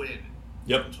 Jack Quinn,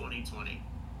 from 2020.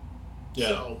 Yeah.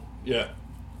 So, yeah.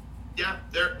 Yeah,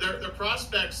 their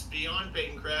prospects beyond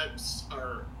Peyton Krebs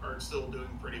are still doing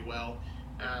pretty well,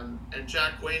 and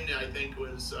Jack Quinn I think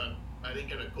was at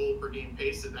a goal per game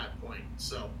pace at that point.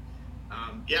 So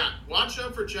watch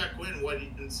out for Jack Quinn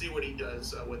and see what he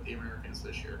does with the Americans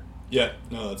this year. Yeah,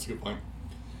 no, that's a good point.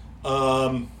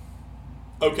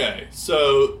 Okay,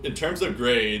 so in terms of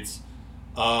grades,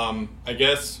 I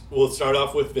guess we'll start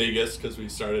off with Vegas because we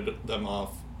started them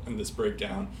off in this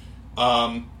breakdown.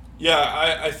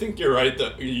 I think you're right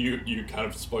that you kind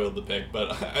of spoiled the pick,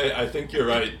 but I think you're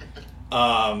right.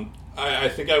 I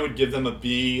think I would give them a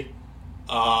B.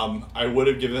 I would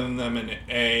have given them an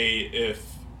A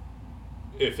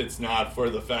if it's not for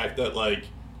the fact that like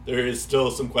there is still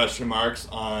some question marks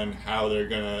on how they're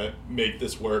gonna make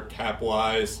this work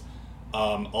cap-wise.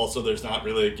 Also, there's not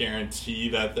really a guarantee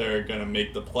that they're gonna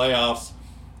make the playoffs.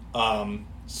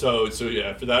 So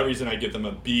for that reason, I give them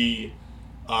a B.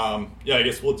 I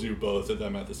guess we'll do both of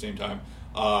them at the same time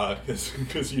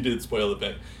because you did spoil the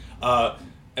pick.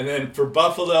 And then for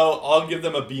Buffalo, I'll give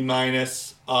them a B-.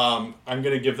 I'm going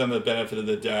to give them the benefit of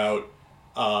the doubt.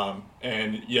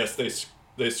 And yes,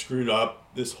 they screwed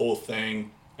up this whole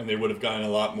thing, and they would have gotten a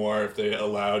lot more if they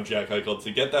allowed Jack Eichel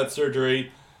to get that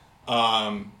surgery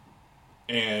and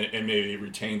maybe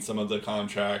retain some of the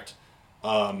contract.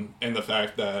 And the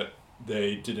fact that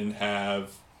they didn't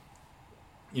have...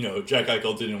 Jack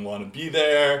Eichel didn't want to be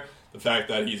there. The fact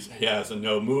that he has a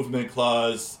no movement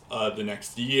clause the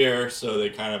next year, so they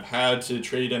kind of had to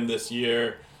trade him this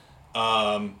year.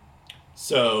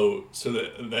 So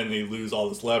that then they lose all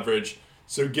this leverage.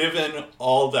 So given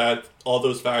all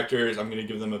those factors, I'm going to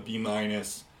give them a B-,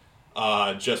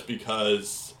 just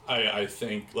because I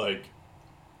think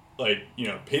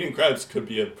Peyton Krebs could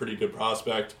be a pretty good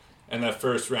prospect, and that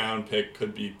first round pick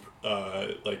could be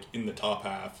in the top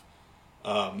half.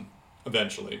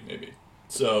 Eventually, maybe.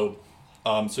 So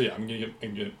I'm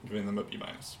giving them a B-.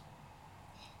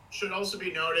 Should also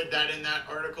be noted that in that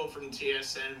article from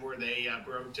TSN where they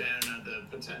broke down the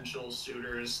potential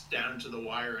suitors down to the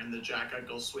wire in the Jack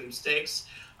Eichel sweepstakes,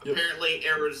 apparently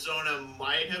Arizona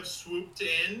might have swooped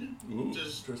in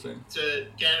to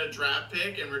get a draft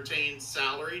pick and retain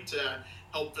salary to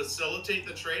help facilitate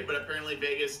the trade, but apparently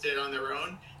Vegas did on their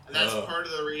own. And that's part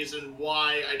of the reason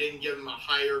why I didn't give them a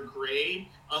higher grade,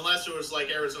 unless it was like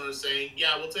Arizona saying,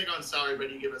 yeah, we'll take on salary, but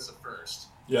you give us a first.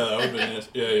 Yeah, that would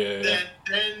have been Yeah.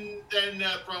 Then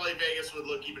probably Vegas would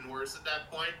look even worse at that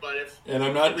point. But and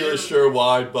I'm not really sure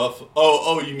why Buffalo...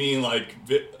 Oh, you mean like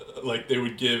they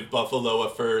would give Buffalo a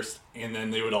first, and then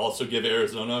they would also give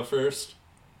Arizona a first?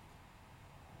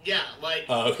 Yeah,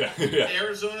 okay. Yeah.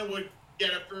 Arizona would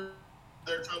get a first.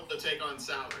 They're told to take on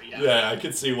salary. Yeah, I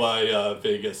could see why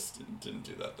Vegas didn't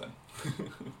do that then.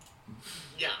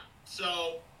 Yeah.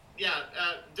 So,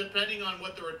 depending on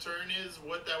what the return is,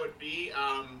 what that would be,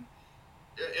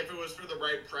 if it was for the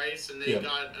right price and they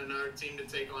got another team to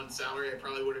take on salary, I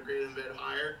probably would have graded them a bit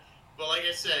higher. But like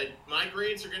I said, my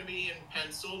grades are going to be in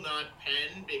pencil, not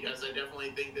pen, because I definitely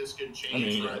think this could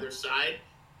change for either side.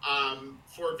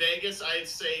 For Vegas, I'd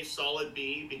say solid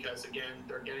B, because again,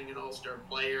 they're getting an all-star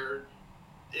player.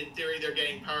 In theory, they're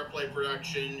getting power play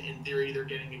production. In theory, they're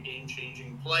getting a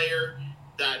game-changing player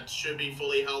that should be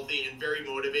fully healthy and very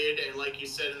motivated. And like you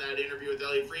said in that interview with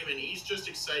Elliot Freeman, he's just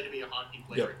excited to be a hockey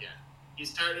player again.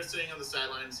 He's tired of sitting on the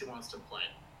sidelines. He wants to play.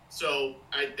 So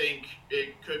I think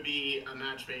it could be a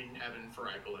match made in heaven for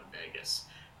Eichel in Vegas.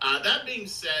 That being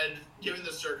said, given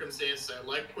the circumstances, I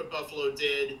like what Buffalo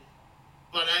did.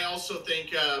 But I also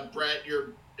think, Brett,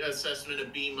 your assessment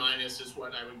of B- is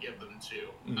what I would give them too.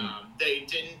 Mm-hmm. They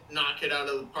didn't knock it out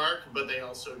of the park, but they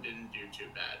also didn't do too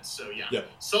bad. So,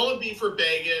 solid B for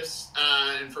Vegas,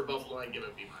 and for Buffalo, I give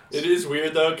it B-. It is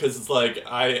weird, though, because it's like,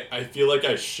 I feel like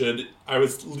I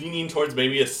was leaning towards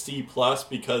maybe a C+,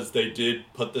 because they did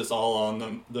put this all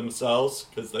on themselves,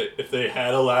 because if they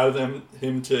had allowed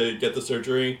him to get the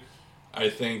surgery, I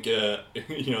think,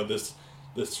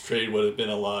 this trade would have been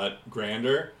a lot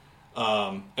grander.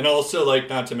 And also,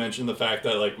 not to mention the fact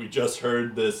that, we just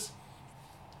heard this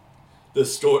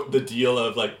the deal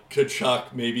of like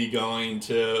Kachuk maybe going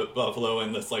to Buffalo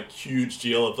and this like huge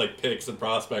deal of like picks and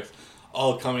prospects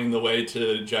all coming the way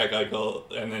to Jack Eichel,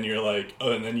 and then you're like,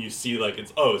 oh, and then you see like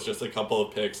it's just a couple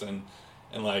of picks and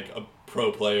like a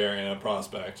pro player and a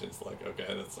prospect. It's like,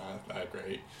 okay, that's not that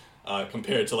great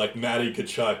compared to like Matty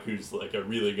Kachuk, who's like a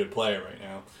really good player right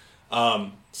now.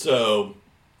 So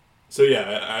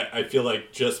yeah, I feel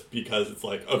like just because it's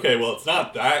like, okay, well, it's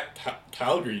not that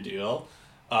Calgary deal,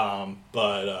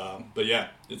 but yeah,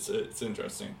 it's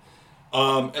interesting.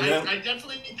 And then I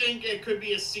definitely think it could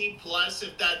be a C plus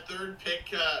if that third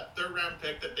round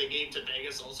pick that they gave to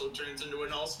Vegas also turns into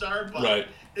an all-star. But right.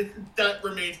 That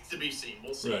remains to be seen.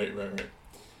 We'll see. Right.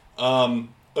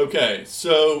 Okay,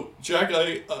 so Jack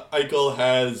Eichel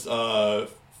has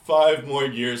 5 more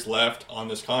years left on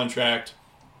this contract.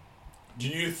 Do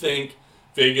you think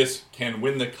Vegas can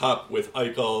win the Cup with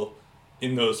Eichel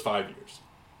in those 5 years?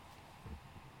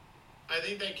 I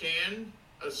think they can.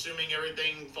 Assuming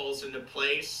everything falls into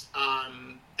place,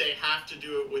 they have to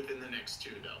do it within the next 2,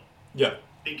 though. Yeah.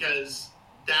 Because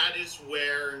that is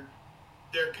where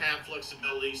their cap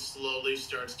flexibility slowly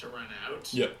starts to run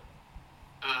out. Yep.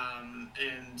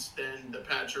 And then the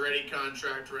Pacioretty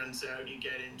contract runs out. You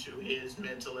get into his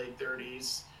mid to late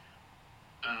 30s.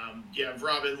 You have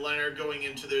Robin Leonard going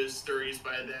into those 30s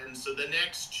by then. So the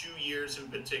next 2 years in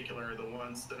particular are the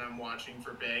ones that I'm watching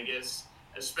for Vegas,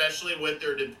 especially with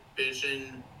their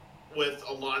division with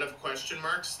a lot of question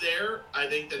marks there. I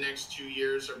think the next 2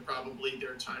 years are probably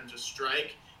their time to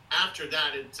strike. After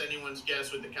that, it's anyone's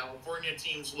guess what the California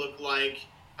teams look like,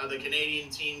 how the Canadian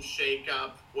teams shake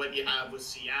up, what you have with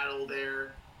Seattle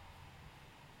there.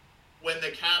 When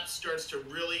the cap starts to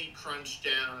really crunch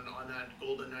down on that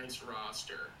Golden Knights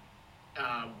roster,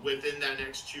 within that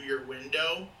next 2-year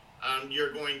window,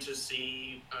 you're going to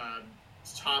see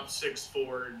top 6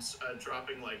 forwards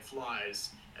dropping like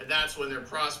flies, and that's when their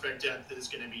prospect depth is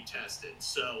going to be tested.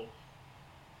 So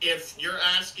if you're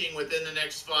asking within the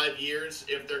next 5 years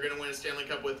if they're going to win a Stanley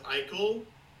Cup with Eichel,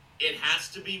 it has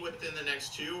to be within the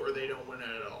next 2 or they don't win it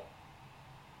at all.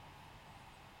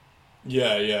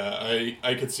 Yeah,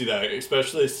 I could see that,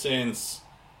 especially since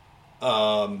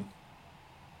Pacioretty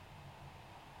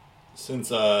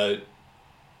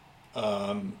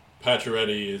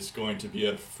is going to be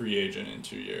a free agent in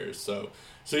 2 years. So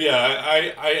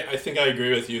yeah, I think I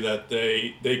agree with you that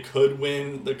they could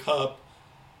win the Cup.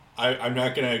 I'm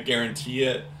not going to guarantee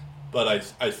it, but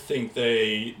I think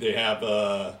they have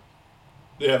a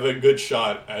good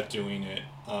shot at doing it.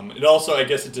 It also, I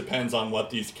guess it depends on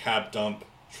what these cap dump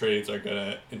trades are going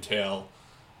to entail,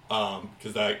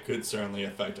 because that could certainly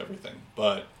affect everything.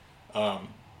 But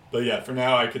yeah, for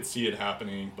now I could see it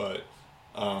happening, but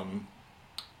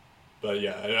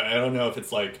yeah, I don't know if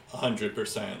it's like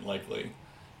 100% likely.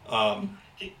 Can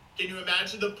you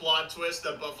imagine the plot twist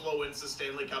that Buffalo wins the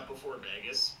Stanley Cup before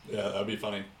Vegas? Yeah, that'd be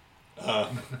funny.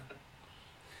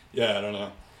 Yeah, I don't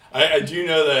know. I do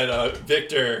know that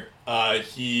Victor,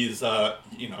 he's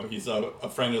he's a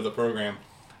friend of the program.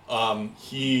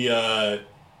 He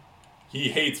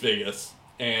hates Vegas,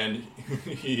 and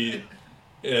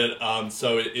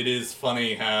so it is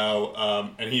funny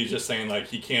how and he's just saying like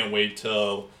he can't wait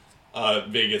till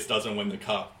Vegas doesn't win the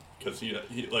Cup, because he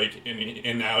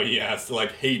and now he has to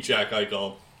like hate Jack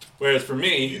Eichel, whereas for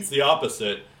me it's the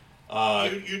opposite.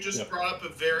 You just brought up a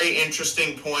very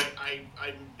interesting point.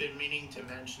 I've been meaning to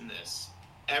mention this.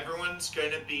 Everyone's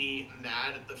going to be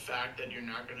mad at the fact that you're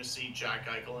not going to see Jack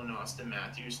Eichel and Austin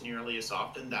Matthews nearly as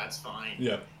often. That's fine.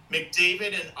 Yeah.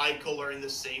 McDavid and Eichel are in the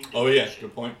same division. Oh yeah,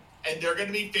 good point. And they're going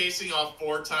to be facing off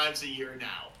 4 times a year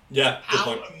now. Yeah, good How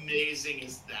point. amazing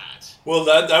is that? Well,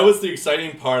 that was the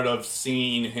exciting part of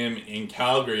seeing him in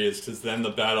Calgary, is because then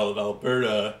the Battle of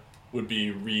Alberta would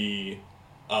be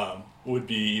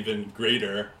even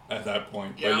greater at that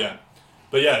point. Yeah.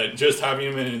 But yeah, just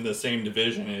having him in the same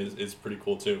division is pretty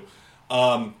cool too.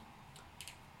 But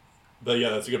yeah,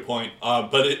 that's a good point.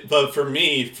 But for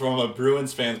me, from a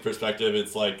Bruins fan's perspective,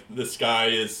 it's like this guy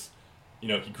is, he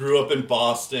grew up in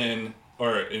Boston,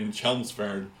 or in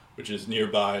Chelmsford, which is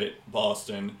nearby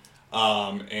Boston,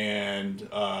 and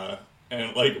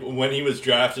like when he was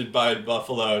drafted by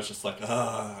Buffalo, it's just like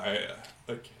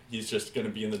he's just gonna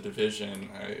be in the division.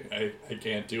 I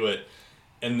can't do it.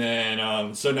 And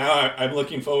then so now I'm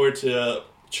looking forward to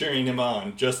cheering him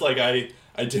on, just like I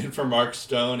did for Mark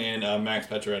Stone and Max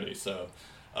Pacioretty. So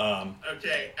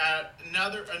okay,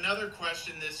 another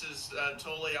question. This is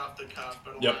totally off the cuff,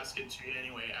 but I'll ask it to you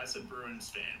anyway as a Bruins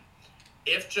fan.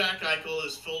 If Jack Eichel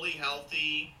is fully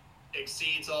healthy,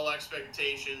 exceeds all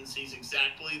expectations, he's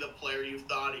exactly the player you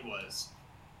thought he was,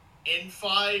 in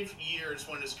 5 years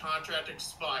when his contract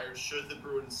expires, should the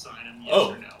Bruins sign him? Yes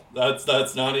or no?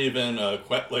 That's not even a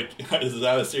is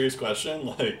that a serious question?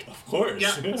 Like, of course.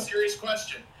 Yeah, serious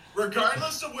question.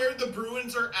 Regardless of where the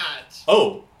Bruins are at.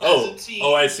 As a team,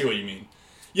 I see what you mean.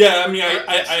 Yeah, I mean,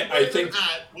 I think.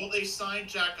 Will they sign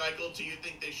Jack Eichel? Do you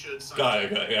think they should sign? Got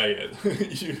it.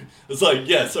 It's like,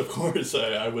 yes, of course,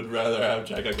 I would rather have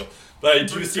Jack Eichel, but I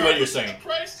do see what you're saying. The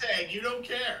price tag, you don't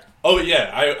care. Oh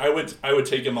yeah, I would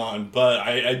take him on, but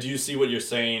I do see what you're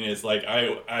saying. Is like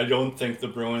I don't think the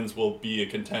Bruins will be a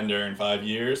contender in 5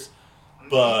 years,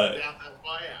 but yeah, that's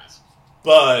why I asked.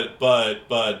 But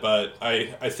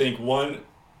I think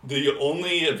the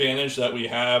only advantage that we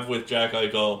have with Jack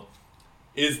Eichel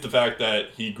is the fact that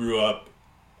he grew up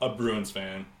a Bruins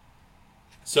fan.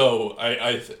 So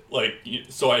I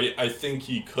think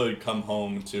he could come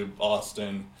home to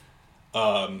Boston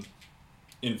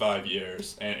in 5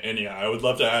 years. And yeah, I would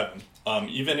love to have him.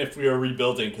 Even if we are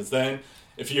rebuilding, because then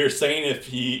if you're saying if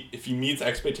he meets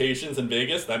expectations in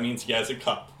Vegas, that means he has a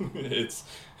cup. It's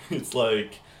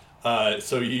like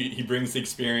so he brings the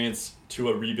experience to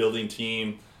a rebuilding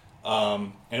team.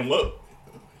 And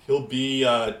he'll be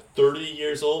 30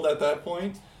 years old at that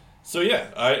point. So yeah,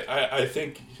 I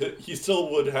think he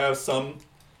still would have some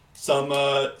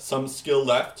skill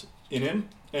left in him,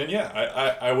 and yeah,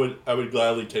 I would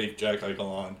gladly take Jack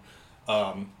Eichel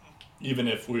on, even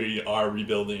if we are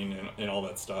rebuilding and all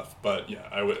that stuff. But yeah,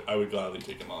 I would gladly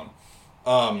take him on.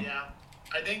 Yeah,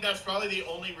 I think that's probably the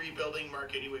only rebuilding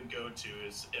market he would go to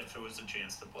is if it was a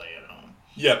chance to play at home.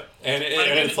 Yep, and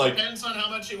it's like depends on how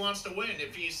much he wants to win.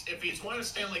 If he's won a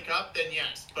Stanley Cup, then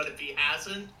yes. But if he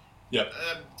hasn't, yep,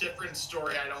 a different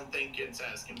story. I don't think it's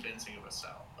as convincing of a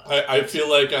sell. I feel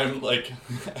like I'm like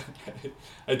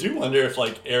I do wonder if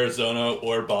like Arizona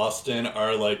or Boston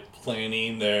are like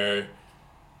planning their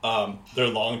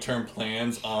long-term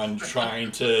plans on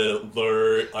trying to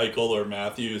lure Eichel or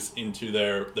Matthews into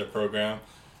their program.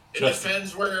 It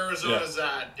depends where Arizona's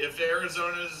at. If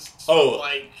Arizona's still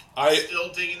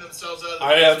digging themselves out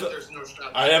of the there's no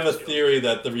shot. I have a theory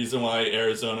that the reason why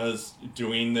Arizona's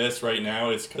doing this right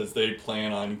now is because they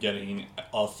plan on getting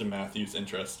Austin Matthews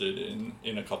interested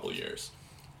in a couple of years.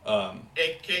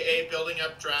 AKA building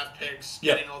up draft picks,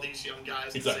 getting all these young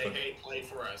guys and say, "Hey, play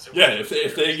for us."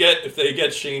 If they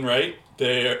get Shane Wright,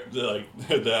 they're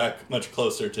that much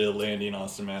closer to landing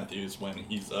Austin Matthews when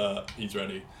he's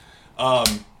ready.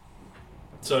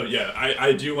 So yeah,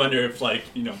 I do wonder if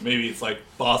maybe it's like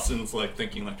Boston's like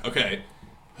thinking like, okay,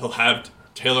 he'll have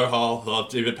Taylor Hall, he'll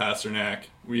have David Pasternak,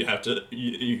 we have to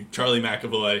Charlie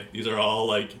McAvoy. These are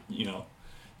all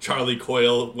Charlie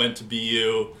Coyle went to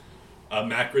BU.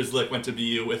 Matt Grzelcyk went to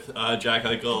BU with Jack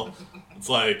Eichel. It's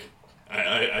like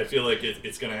I feel like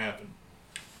it's gonna happen.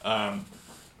 I'm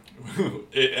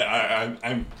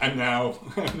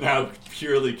now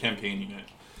purely campaigning it.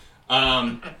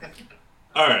 All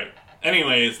right.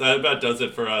 Anyways, that about does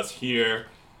it for us here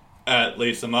at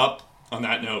Lace 'Em Up. On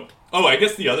that note, I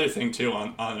guess the other thing too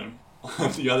on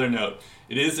the other note,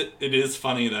 it is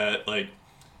funny that like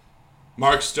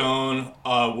Mark Stone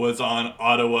was on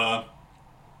Ottawa.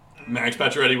 Max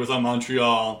Pacioretty was on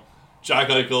Montreal. Jack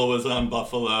Eichel was on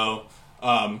Buffalo.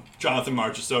 Jonathan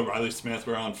Marchessault, Riley Smith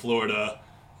were on Florida.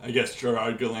 I guess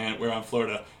Gerard Gallant were on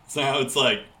Florida. So now it's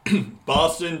like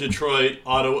Boston, Detroit,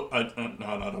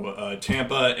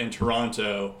 Tampa, and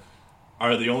Toronto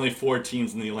are the only 4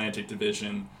 teams in the Atlantic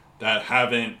Division that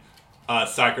haven't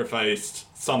sacrificed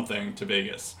something to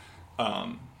Vegas.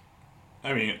 I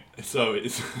mean, so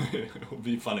it'll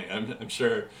be funny. I'm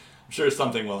sure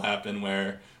something will happen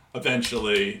where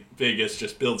eventually Vegas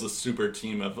just builds a super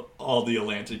team of all the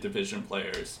Atlantic Division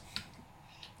players.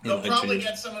 They'll probably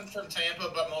get someone from Tampa,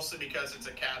 but mostly because it's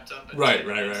a cap dump. Right.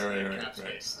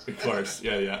 Of course,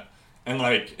 yeah. And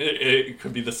like it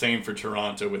could be the same for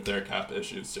Toronto with their cap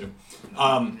issues too.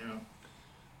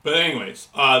 But anyways,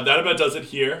 that about does it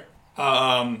here.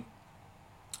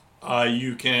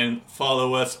 You can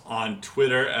follow us on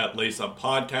Twitter at Lace Up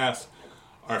Podcast.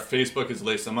 Our Facebook is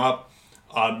Lace 'Em Up.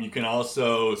 You can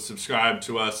also subscribe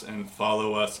to us and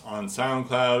follow us on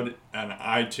SoundCloud and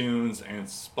iTunes and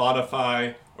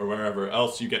Spotify or wherever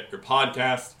else you get your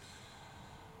podcast.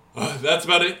 That's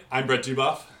about it. I'm Brett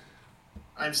Duboff.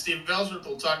 I'm Steve Belsworth.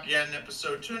 We'll talk again in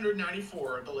episode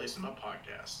 294 of the Lace 'Em Up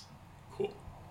Podcast.